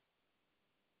in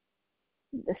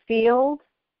the field,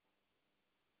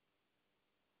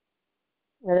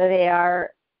 whether they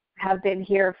have been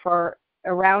here for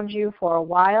around you for a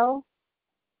while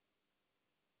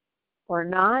or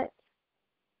not,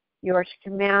 you are to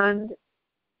command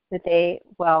that the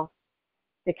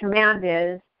command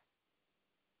is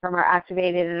from our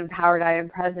activated and empowered I Am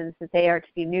Presence that they are to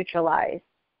be neutralized,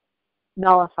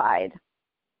 nullified,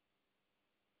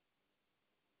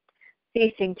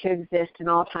 ceasing to exist in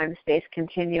all time-space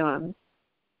continuums.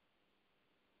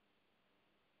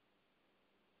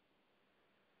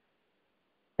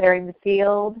 Clearing the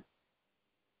field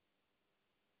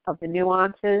of the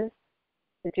nuances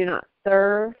that do not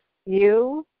serve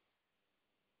you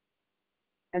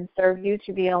and serve you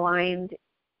to be aligned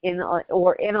in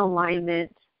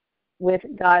alignment with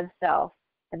God's self.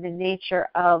 And the nature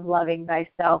of loving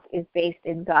thyself is based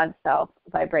in God's self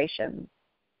vibration.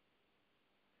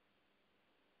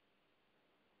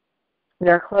 We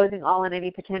are closing all and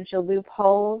any potential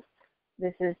loopholes.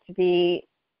 This is to be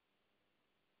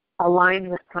aligned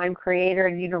with Prime Creator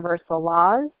and universal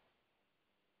laws.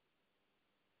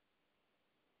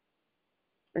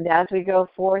 And as we go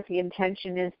forth, the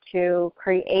intention is to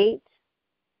create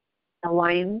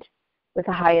aligned with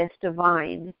the highest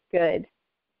divine good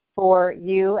for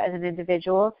you as an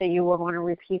individual. So you will want to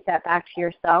repeat that back to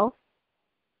yourself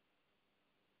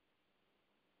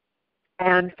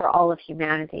and for all of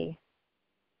humanity.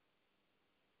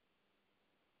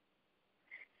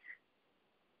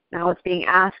 Now what's being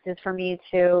asked is for me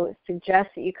to suggest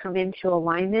that you come into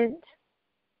alignment,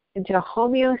 into a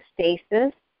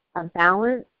homeostasis, a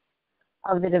balance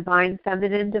of the divine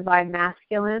feminine, divine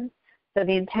masculine. So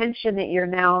the intention that you're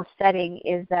now setting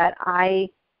is that I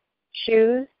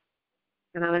choose,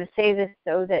 and I'm going to say this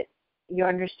so that you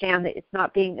understand that it's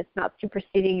not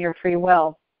superseding your free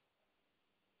will.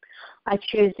 I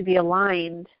choose to be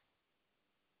aligned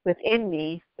within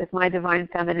me with my divine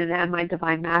feminine and my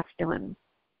divine masculine.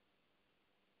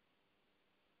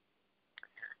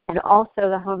 And also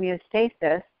the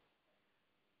homeostasis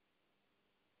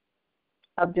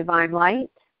of divine light,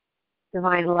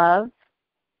 divine love,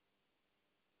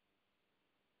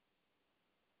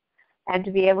 and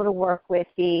to be able to work with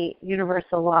the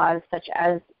universal laws such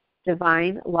as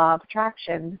divine law of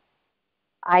attraction.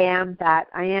 I am that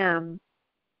I am.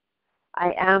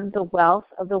 I am the wealth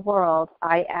of the world.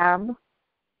 I am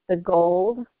the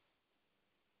gold,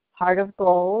 heart of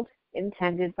gold,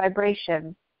 intended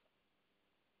vibration.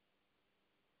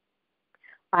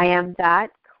 I am that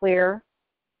clear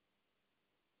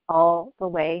all the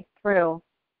way through.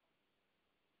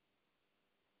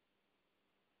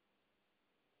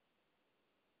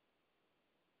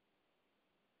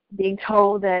 Being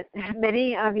told that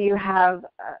many of you have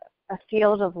a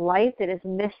field of light that is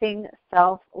missing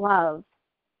self-love.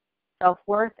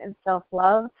 Self-worth and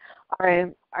self-love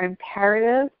are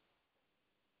imperative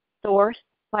source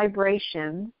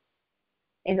vibration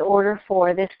in order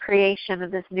for this creation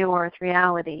of this new earth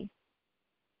reality.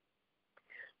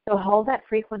 So hold that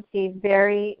frequency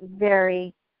very,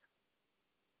 very,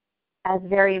 as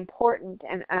very important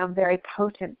and very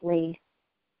potently.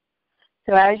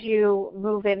 So as you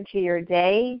move into your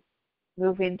day,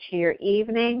 move into your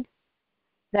evening,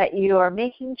 that you are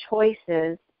making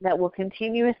choices that will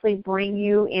continuously bring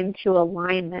you into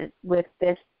alignment with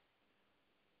this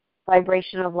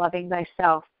vibration of loving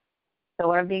thyself. So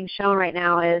what I'm being shown right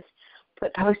now is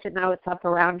put Post-it notes up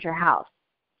around your house,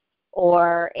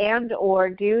 or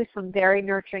do some very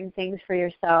nurturing things for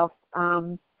yourself.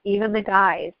 Even the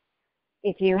guys,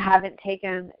 if you haven't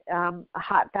taken a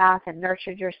hot bath and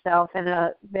nurtured yourself in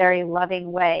a very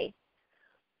loving way,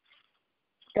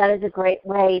 that is a great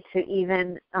way to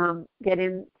even get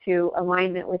into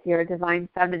alignment with your divine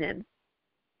feminine.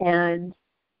 And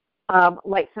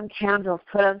light some candles,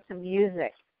 put on some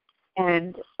music,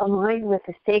 and align with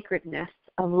the sacredness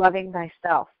of loving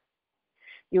thyself.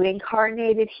 You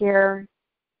incarnated here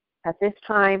at this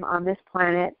time on this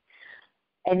planet,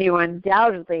 and you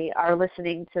undoubtedly are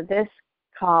listening to this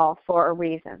call for a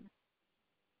reason.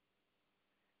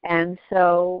 And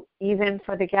so even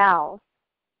for the gals,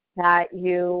 that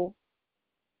you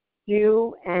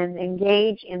do and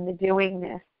engage in the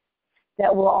doingness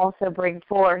that will also bring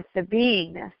forth the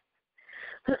beingness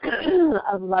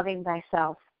of loving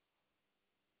thyself.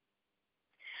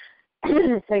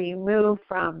 So you move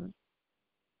from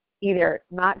either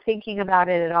not thinking about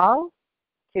it at all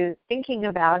to thinking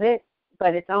about it,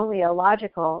 but it's only a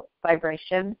logical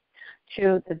vibration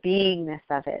to the beingness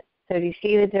of it. So do you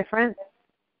see the difference?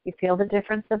 You feel the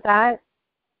difference of that?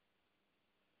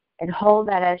 And hold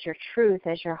that as your truth,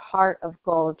 as your heart of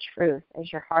gold truth,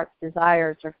 as your heart's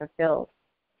desires are fulfilled.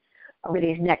 Over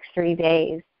these next 3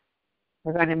 days,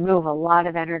 we're going to move a lot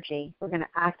of energy. We're going to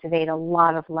activate a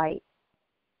lot of light.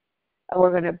 And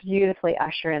we're going to beautifully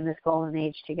usher in this golden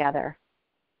age together.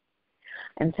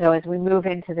 And so as we move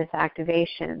into this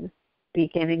activation,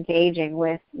 begin engaging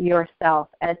with yourself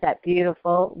as that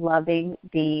beautiful, loving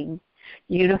being,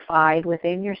 unified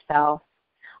within yourself,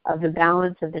 of the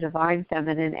balance of the divine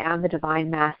feminine and the divine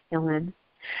masculine,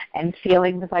 and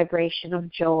feeling the vibration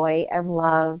of joy and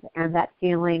love and that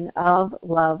feeling of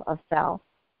love of self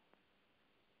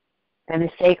and the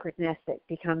sacredness that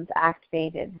becomes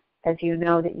activated as you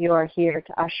know that you are here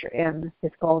to usher in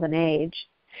this golden age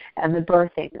and the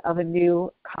birthing of a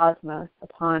new cosmos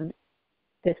upon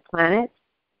this planet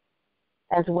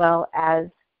as well as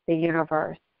the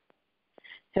universe.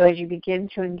 So as you begin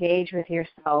to engage with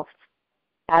yourself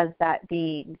as that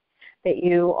being, that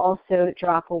you also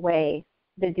drop away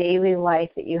the daily life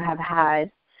that you have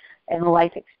had and the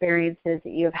life experiences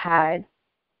that you have had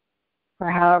for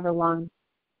however long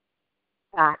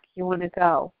back you want to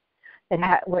go,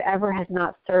 that whatever has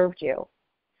not served you,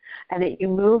 and that you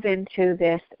move into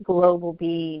this global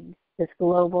being, this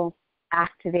global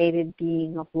activated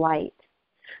being of light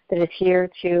that is here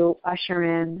to usher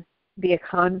in, be a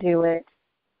conduit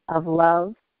of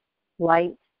love,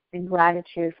 light, and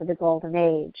gratitude for the golden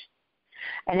age.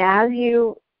 And as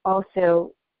you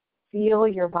also feel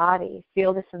your body,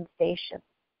 feel the sensation,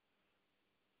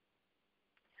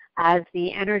 as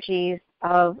the energies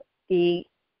of the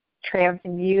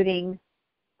transmuting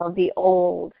of the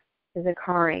old is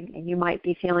occurring, and you might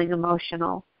be feeling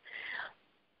emotional,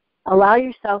 allow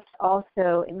yourself to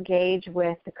also engage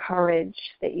with the courage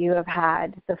that you have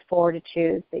had, the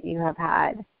fortitude that you have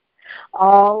had,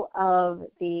 all of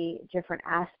the different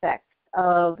aspects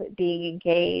of being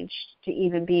engaged to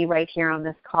even be right here on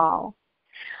this call.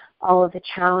 All of the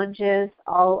challenges,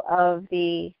 all of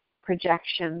the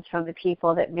projections from the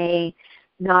people that may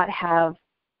not have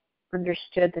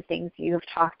understood the things you have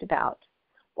talked about,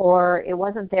 or it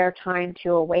wasn't their time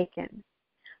to awaken.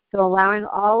 So allowing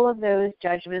all of those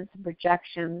judgments and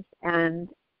projections and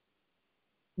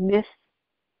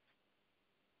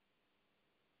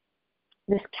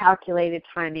miscalculated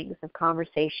timings of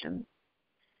conversations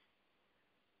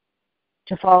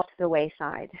to fall to the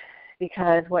wayside.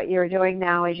 Because what you're doing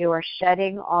now is you are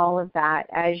shedding all of that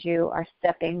as you are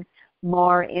stepping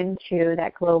more into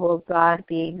that global God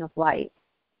being of light.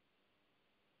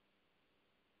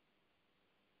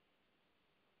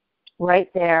 Right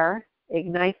there,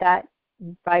 ignite that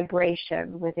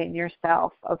vibration within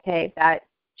yourself. Okay, that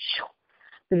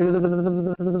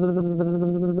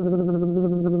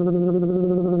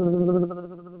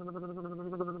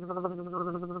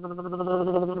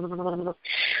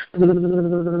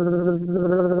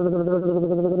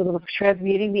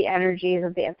transmuting the energies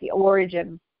of the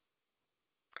origin.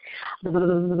 Of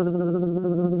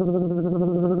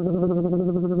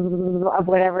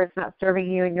whatever is not serving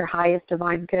you in your highest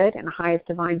divine good and highest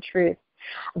divine truth.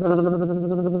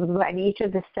 And each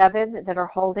of the 7 that are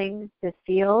holding this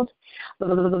field,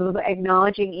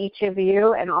 acknowledging each of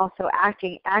you and also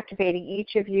activating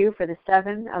each of you for the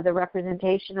 7 of the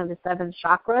representation of the 7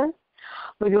 chakras,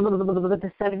 with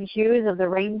the 7 hues of the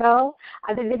rainbow.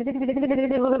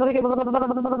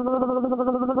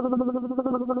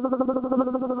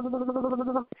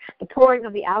 The pouring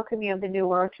of the alchemy of the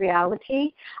new earth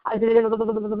reality.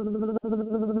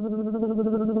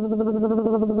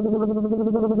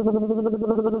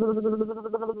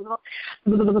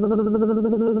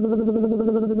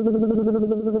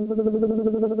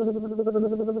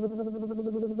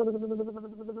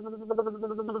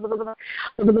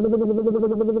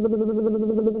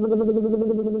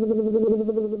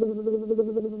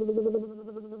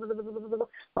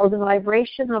 Oh, the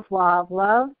vibration of law of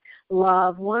love, law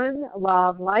of one, law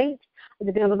of light. We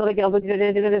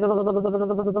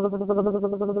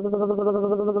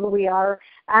are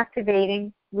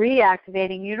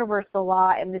reactivating universal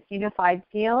law in this unified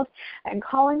field and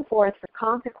calling forth for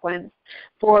consequence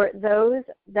for those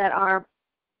that are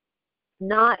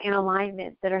not in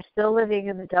alignment, that are still living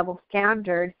in the double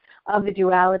standard of the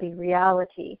duality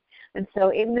reality. And so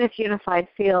in this unified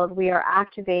field, we are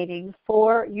activating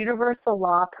for universal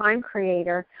law, prime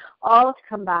creator, all to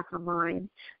come back online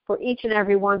for each and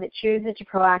every one that chooses to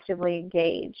proactively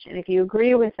engage. And if you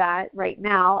agree with that right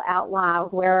now, out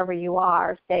loud, wherever you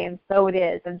are, say, and so it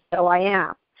is, and so I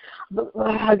am.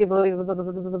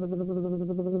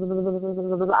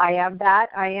 I am that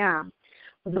I am.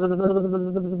 Being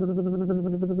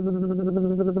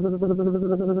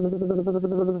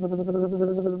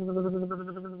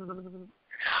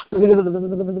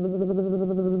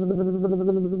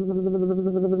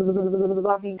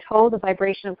told the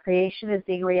vibration of creation is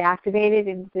being reactivated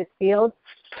in this field,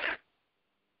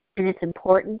 and it's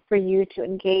important for you to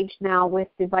engage now with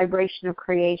the vibration of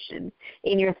creation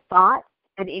in your thoughts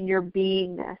and in your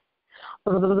beingness.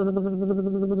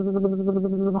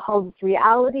 Holds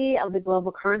reality of the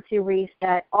global currency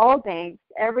reset. All banks,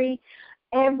 every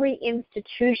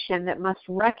institution that must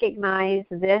recognize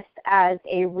this as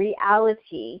a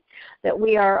reality, that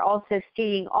we are also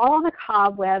seeing all the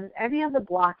cobwebs, any of the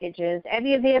blockages,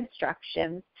 any of the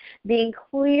obstructions being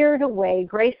cleared away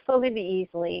gracefully and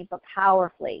easily, but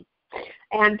powerfully.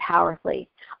 And powerfully.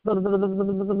 Bank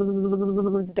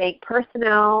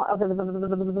personnel,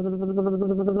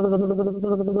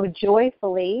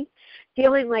 joyfully,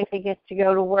 feeling like they get to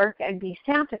go to work and be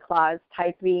Santa Claus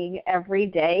type being every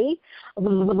day,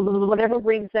 whatever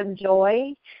brings them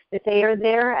joy, that they are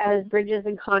there as bridges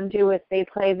and conduits. They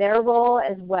play their role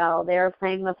as well. They are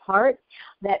playing the part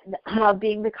that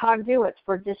being the conduits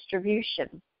for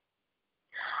distribution.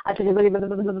 And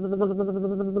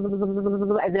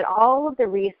that all of the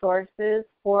resources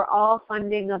for all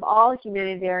funding of all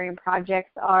humanitarian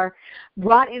projects are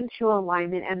brought into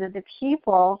alignment, and that the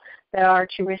people that are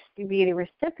to be the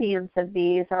recipients of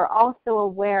these are also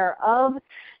aware of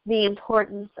the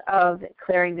importance of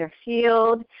clearing their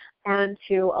field and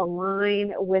to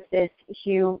align with this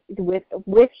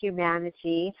with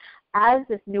humanity as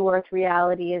this new earth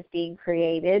reality is being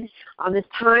created on this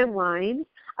timeline.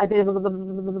 That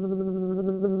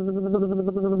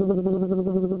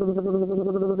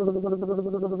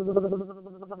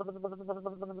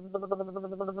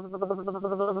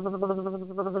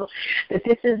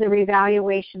this is a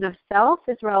revaluation of self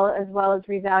as well as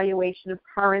revaluation of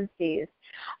currencies.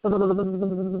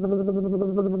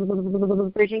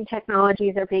 Bridging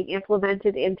technologies are being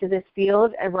implemented into this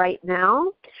field right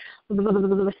now.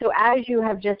 So as you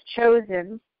have just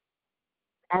chosen,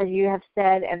 as you have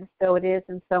said, and so it is,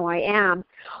 and so I am,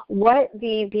 what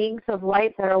the beings of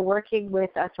light that are working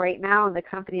with us right now in the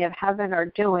company of heaven are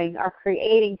doing are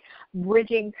creating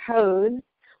bridging codes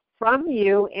from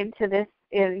you into this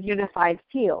unified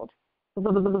field.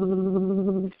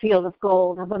 Field of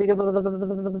gold,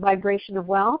 the vibration of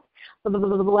wealth, the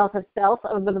wealth of self,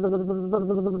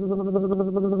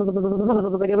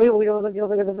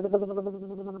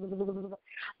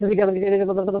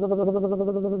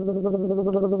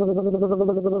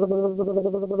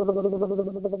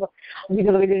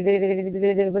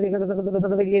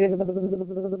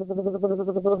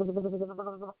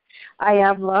 I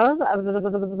am love, I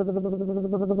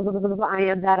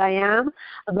am that I am.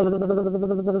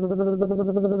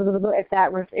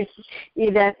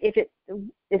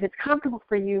 If it's comfortable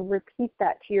for you, repeat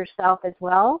that to yourself as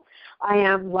well. I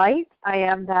am light. I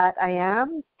am that I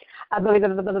am.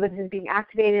 This is being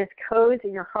activated as codes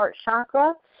in your heart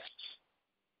chakra.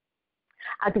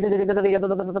 I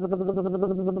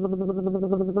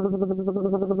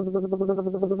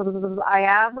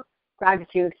am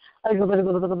gratitude.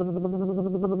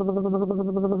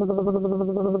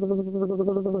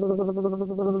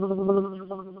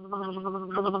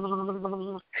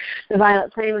 The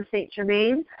violet flame of Saint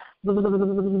Germain.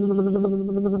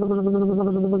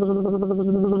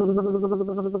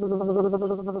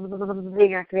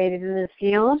 Being activated in this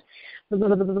field.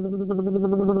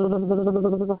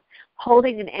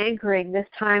 Holding and anchoring this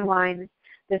timeline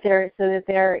so that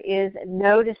there is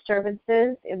no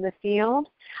disturbances in the field.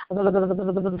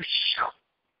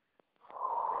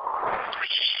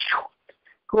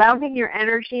 Grounding your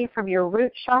energy from your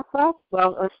root chakra,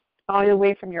 well, all the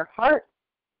way from your heart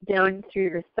down through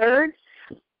your third,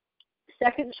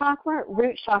 second chakra,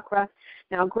 root chakra.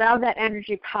 Now ground that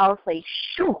energy powerfully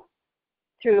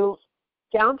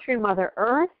down through Mother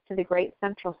Earth to the great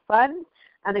central sun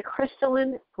and the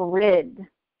crystalline grid.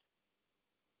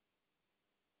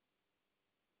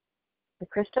 The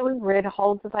crystalline grid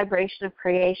holds the vibration of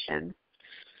creation.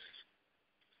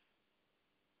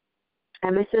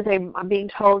 And I'm being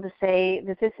told to say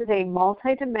that this is a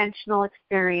multidimensional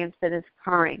experience that is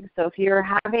occurring. So if you're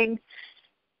having,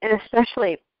 and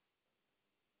especially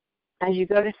as you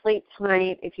go to sleep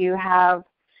tonight, if you have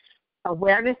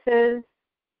awarenesses,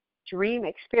 dream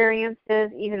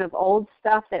experiences, even of old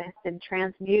stuff that has been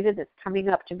transmuted that's coming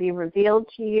up to be revealed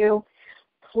to you,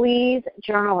 please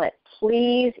journal it.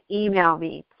 Please email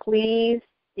me. Please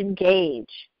engage.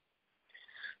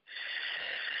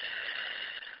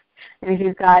 And if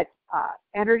you've got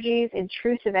energies,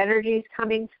 intrusive energies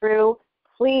coming through,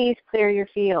 please clear your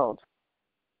field.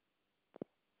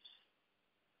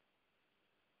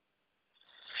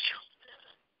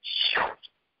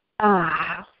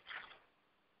 Ah.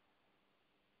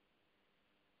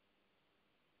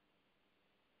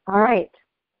 All right.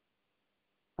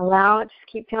 Allow it,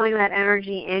 just keep feeling that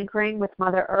energy anchoring with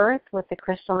Mother Earth, with the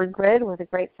crystalline grid, with the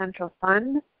great central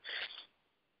sun.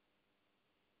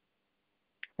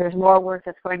 There's more work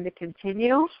that's going to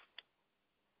continue.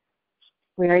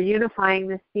 We are unifying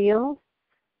this field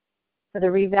for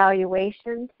the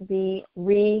revaluation to be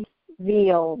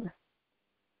revealed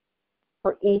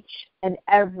for each and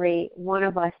every one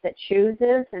of us that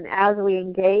chooses. And as we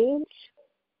engage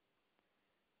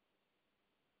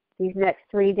these next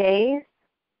 3 days,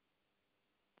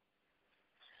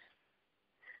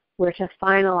 we're to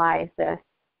finalize this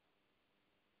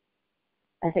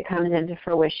as it comes into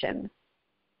fruition.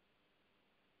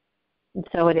 And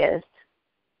so it is.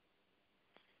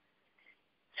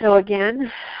 So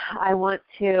again, I want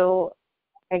to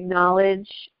acknowledge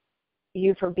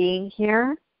you for being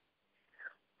here.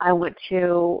 I want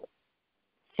to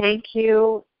thank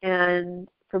you and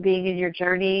for being in your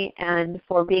journey and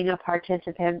for being a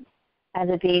participant as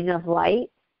a being of light,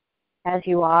 as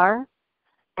you are,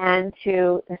 and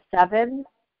to the 7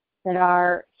 that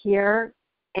are here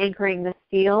anchoring this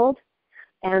field,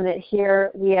 and that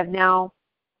here we have now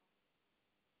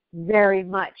very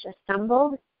much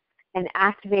assembled and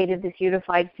activated this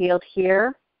unified field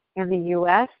here in the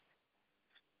U.S.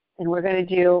 And we're going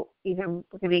to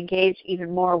engage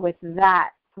even more with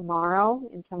that tomorrow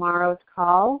in tomorrow's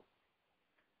call.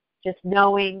 Just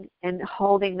knowing and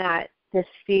holding that this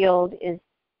field is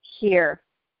here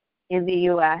in the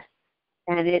U.S.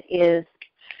 and it is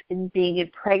being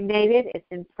impregnated. It's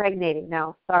impregnating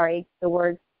now. Sorry, the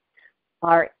words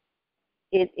are.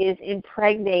 It is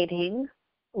impregnating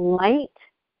light,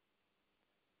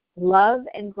 love,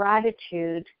 and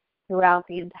gratitude throughout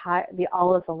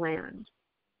all of the land.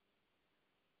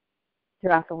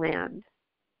 Throughout the land.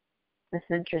 That's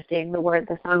interesting.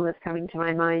 The song that's coming to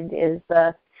my mind is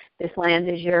 "This Land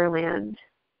Is Your Land."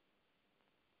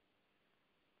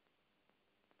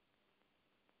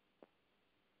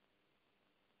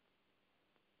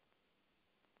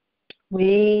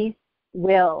 We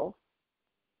will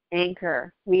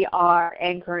anchor. We are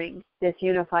anchoring this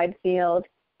unified field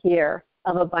here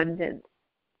of abundance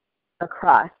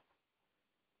across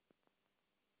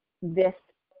this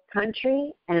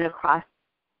country and across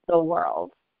the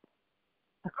world,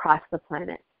 across the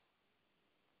planet.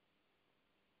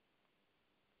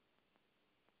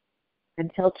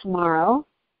 Until tomorrow,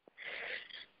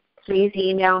 please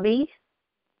email me.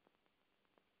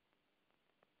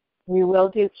 We will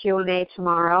do Q&A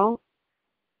tomorrow.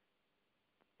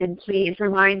 And please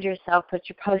remind yourself, put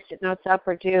your Post-it notes up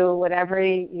or do whatever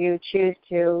you choose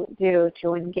to do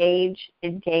to engage,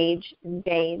 engage,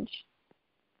 engage.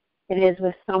 It is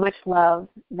with so much love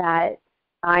that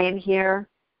I am here,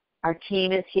 our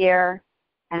team is here,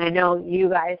 and I know you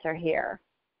guys are here.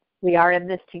 We are in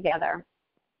this together.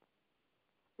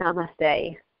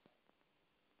 Namaste.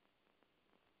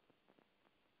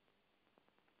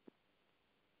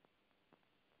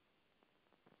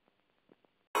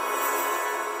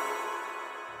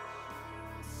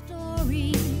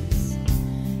 Stories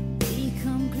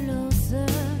become closer.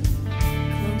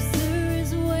 Closer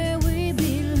is where we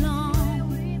belong.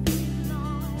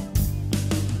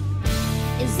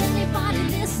 Is anybody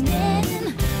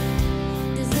listening?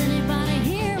 Does anybody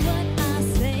hear what I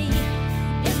say?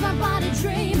 Is my body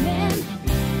dreaming?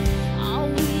 Are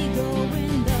we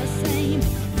going the same way?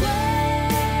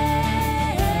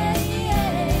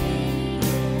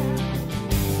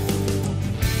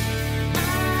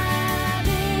 I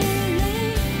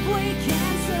believe we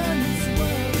can turn this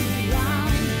world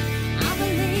around. I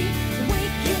believe we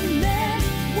can mend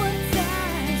what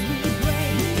ties we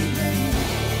break.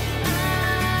 I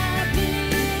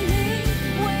believe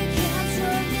we can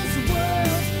turn this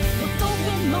world with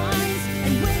open minds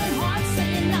and willing hearts,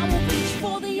 saying I will reach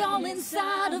for the all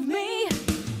inside of me.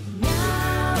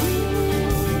 Now.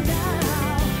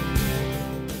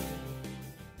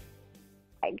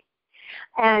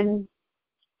 And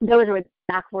those were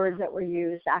exact words that were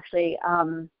used actually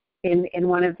in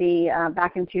one of the,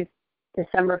 back in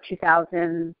December of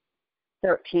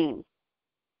 2013.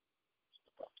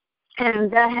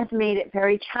 And that has made it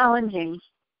very challenging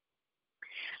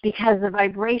because the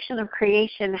vibration of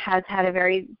creation has had a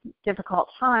very difficult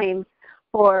time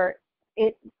for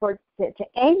it to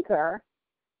anchor,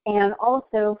 and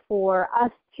also for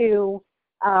us to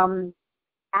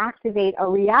activate a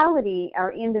reality,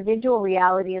 our individual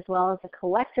reality as well as a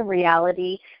collective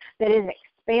reality that is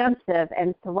expansive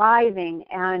and thriving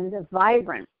and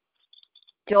vibrant,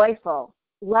 joyful,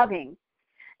 loving.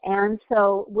 And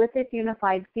so with this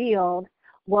unified field,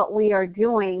 what we are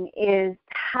doing is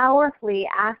powerfully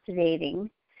activating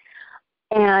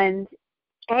and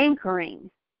anchoring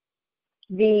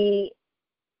the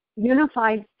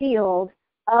unified field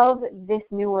of this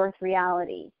new earth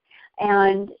reality.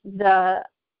 And the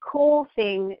cool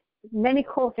thing, many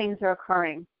cool things are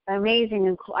occurring. Amazing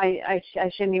and cool, I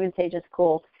shouldn't even say just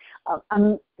cool.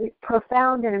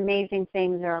 Profound and amazing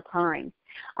things are occurring.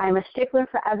 I'm a stickler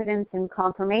for evidence and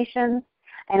confirmations,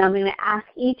 and I'm going to ask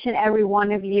each and every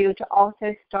one of you to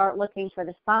also start looking for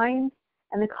the signs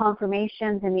and the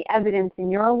confirmations and the evidence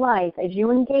in your life as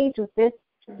you engage with this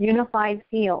unified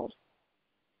field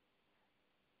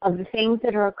of the things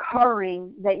that are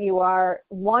occurring that you are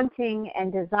wanting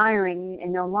and desiring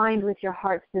and aligned with your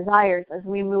heart's desires as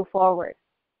we move forward.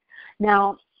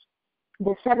 Now,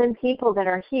 the 7 people that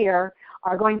are here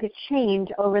are going to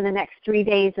change over the next 3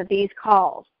 days of these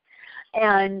calls.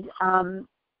 And so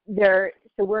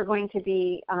we're going to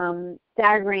be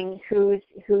staggering who's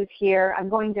here. I'm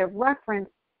going to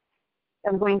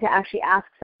actually ask.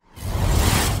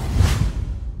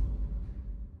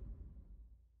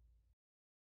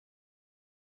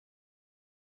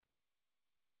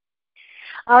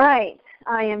 All right,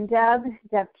 I am Deb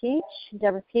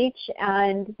Pietsch,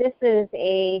 and this is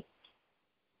a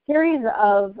series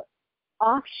of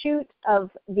offshoot of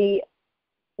the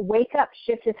Wake Up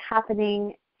Shift is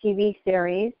Happening TV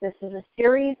series. This is a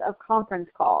series of conference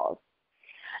calls.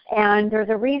 And there's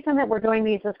a reason that we're doing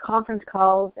these as conference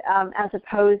calls as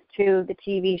opposed to the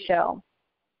TV show.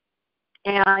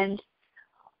 And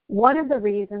one of the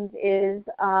reasons is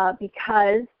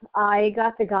because I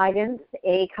got the guidance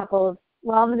a couple of,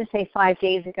 well, I'm going to say 5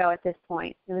 days ago at this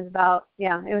point. It was about,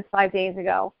 it was 5 days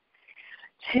ago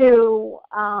to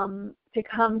come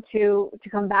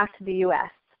back to the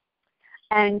U.S.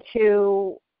 and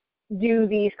to do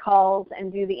these calls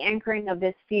and do the anchoring of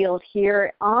this field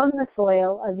here on the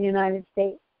soil of the United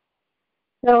States.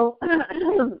 So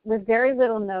with very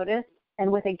little notice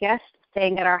and with a guest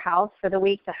staying at our house for the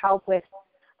week to help with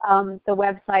the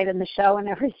website and the show and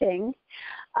everything,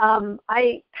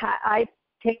 I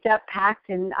picked up, packed,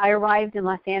 and I arrived in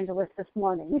Los Angeles this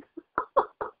morning.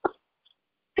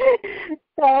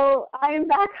 So I'm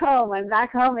back home. I'm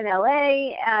back home in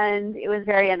LA, and it was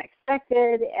very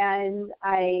unexpected, and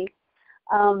I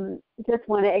just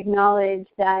want to acknowledge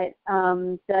that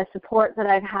the support that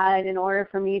I've had in order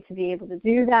for me to be able to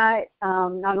do that,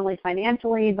 not only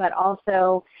financially, but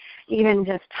also even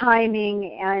just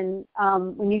timing, and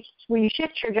when you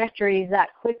shift trajectories that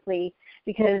quickly,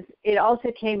 because it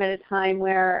also came at a time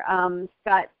where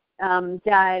Scott's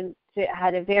dad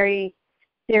had a very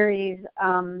serious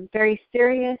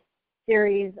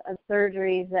series of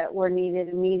surgeries that were needed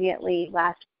immediately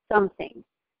last something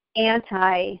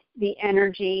anti the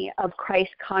energy of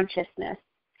Christ consciousness.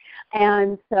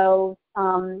 And so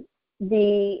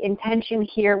the intention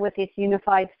here with this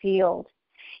unified field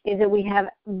is that we have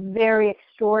very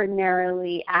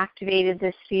extraordinarily activated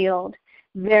this field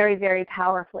very, very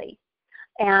powerfly.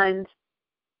 And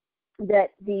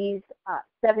that these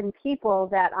 7 people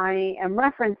that I am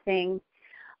referencing,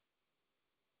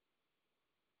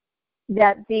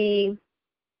 that the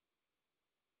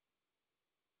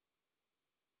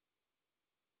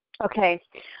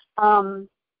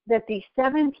that the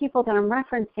 7 people that I'm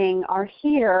referencing are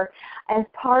here as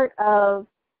part of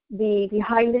the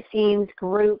behind-the-scenes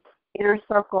group inner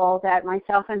circle that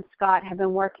myself and Scott have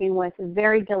been working with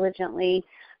very diligently,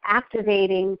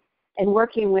 activating and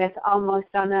working with almost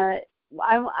on a,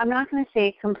 I'm not going to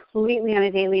say completely on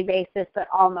a daily basis, but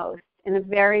almost in a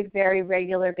very, very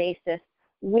regular basis,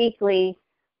 weekly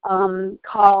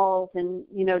calls and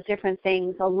different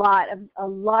things, a lot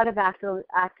of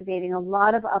activating, a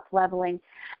lot of up-leveling,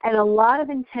 and a lot of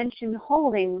intention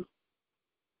holding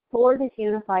for this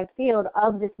unified field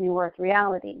of this new earth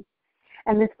reality.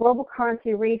 And this global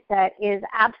currency reset is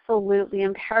absolutely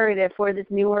imperative for this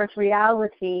new earth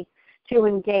reality to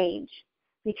engage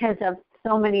because of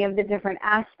so many of the different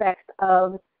aspects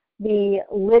of the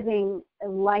living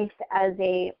life as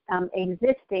a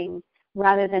existing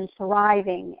rather than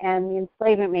thriving, and the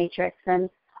enslavement matrix, and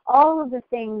all of the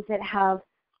things that have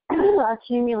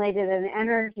accumulated an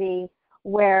energy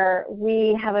where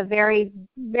we have a very,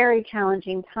 very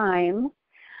challenging time,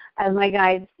 as my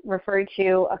guides referred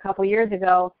to a couple years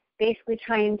ago, basically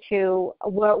trying to,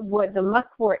 what the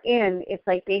muck we're in, it's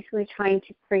like basically trying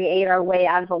to create our way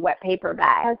out of a wet paper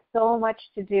bag. It has so much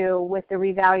to do with the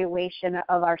revaluation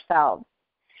of ourselves.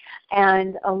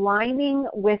 and aligning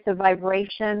with the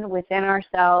vibration within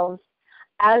ourselves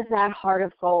as that heart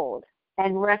of gold,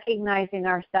 and recognizing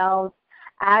ourselves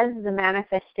as the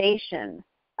manifestation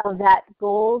of that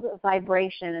gold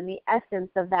vibration and the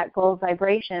essence of that gold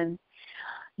vibration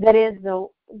that is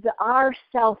our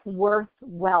self-worth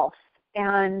wealth,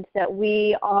 and that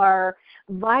we are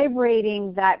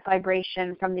vibrating that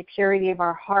vibration from the purity of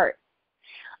our heart.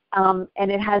 And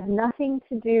it has nothing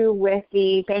to do with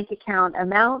the bank account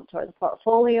amount or the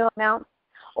portfolio amount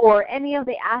or any of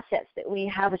the assets that we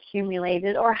have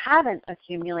accumulated or haven't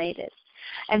accumulated.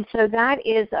 And so that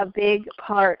is a big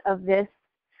part of this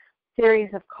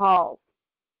series of calls.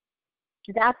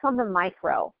 That's on the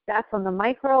micro. That's on the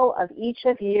micro of each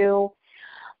of you,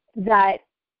 that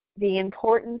the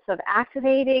importance of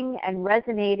activating and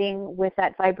resonating with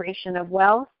that vibration of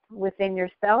wealth within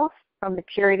yourself from the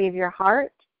purity of your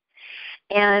heart,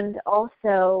 and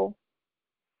also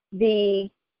the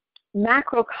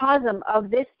macrocosm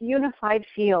of this unified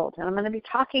field. And I'm going to be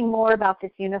talking more about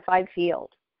this unified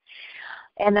field.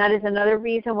 And that is another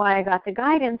reason why I got the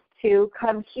guidance to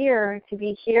come here, to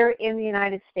be here in the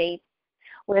United States,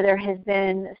 where there has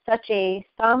been such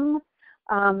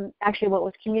actually what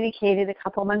was communicated a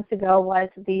couple months ago was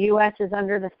the U.S. is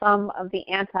under the thumb of the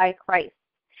Antichrist.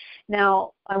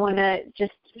 Now, I want to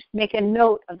just make a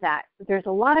note of that. There's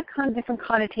a lot of different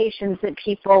connotations that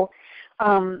people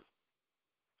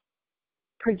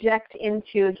project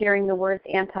into hearing the words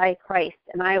Antichrist,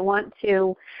 and I want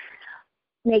to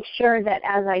make sure that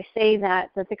as I say that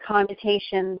the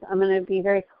connotations, I'm going to be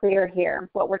very clear here.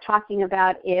 What we're talking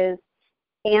about is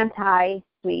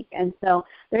anti-week, and so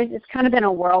it's kind of been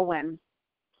a whirlwind.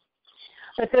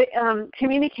 But the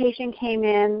communication came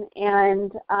in,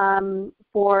 and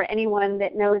for anyone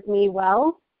that knows me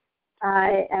well,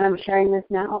 and I'm sharing this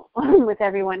now with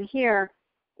everyone here,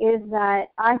 is that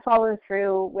I follow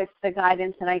through with the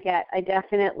guidance that I get. I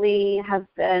definitely have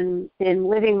been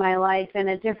living my life in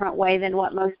a different way than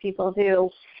what most people do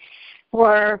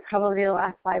for probably the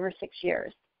last 5 or 6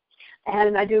 years.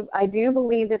 And I do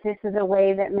believe that this is a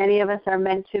way that many of us are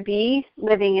meant to be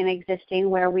living and existing,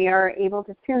 where we are able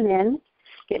to tune in,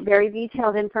 get very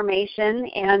detailed information,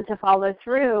 and to follow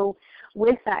through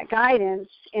with that guidance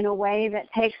in a way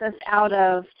that takes us out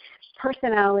of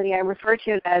personality. I refer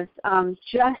to it as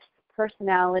just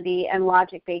personality and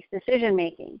logic-based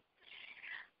decision-making.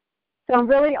 So I'm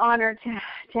really honored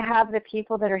to have the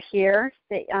people that are here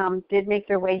that did make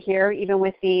their way here, even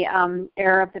with the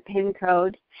error of the PIN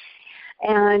code,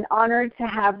 and honored to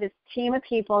have this team of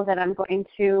people that I'm going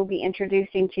to be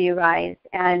introducing to you guys,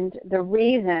 and the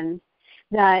reason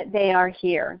that they are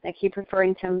here. I keep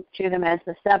referring to them as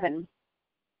the 7.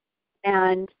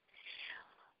 And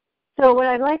so what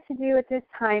I'd like to do at this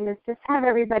time is just have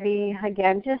everybody,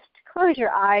 again, just close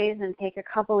your eyes and take a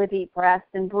couple of deep breaths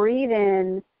and breathe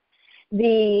in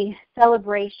the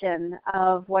celebration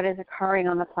of what is occurring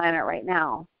on the planet right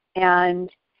now, and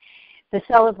the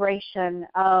celebration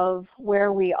of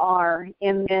where we are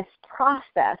in this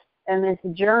process and this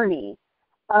journey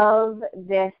of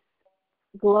this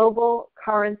global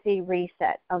currency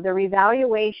reset, of the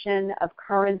revaluation of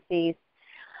currencies,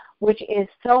 which is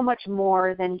so much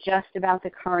more than just about the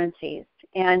currencies.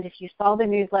 And if you saw the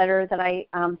newsletter that I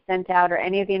sent out, or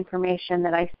any of the information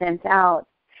that I sent out,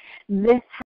 this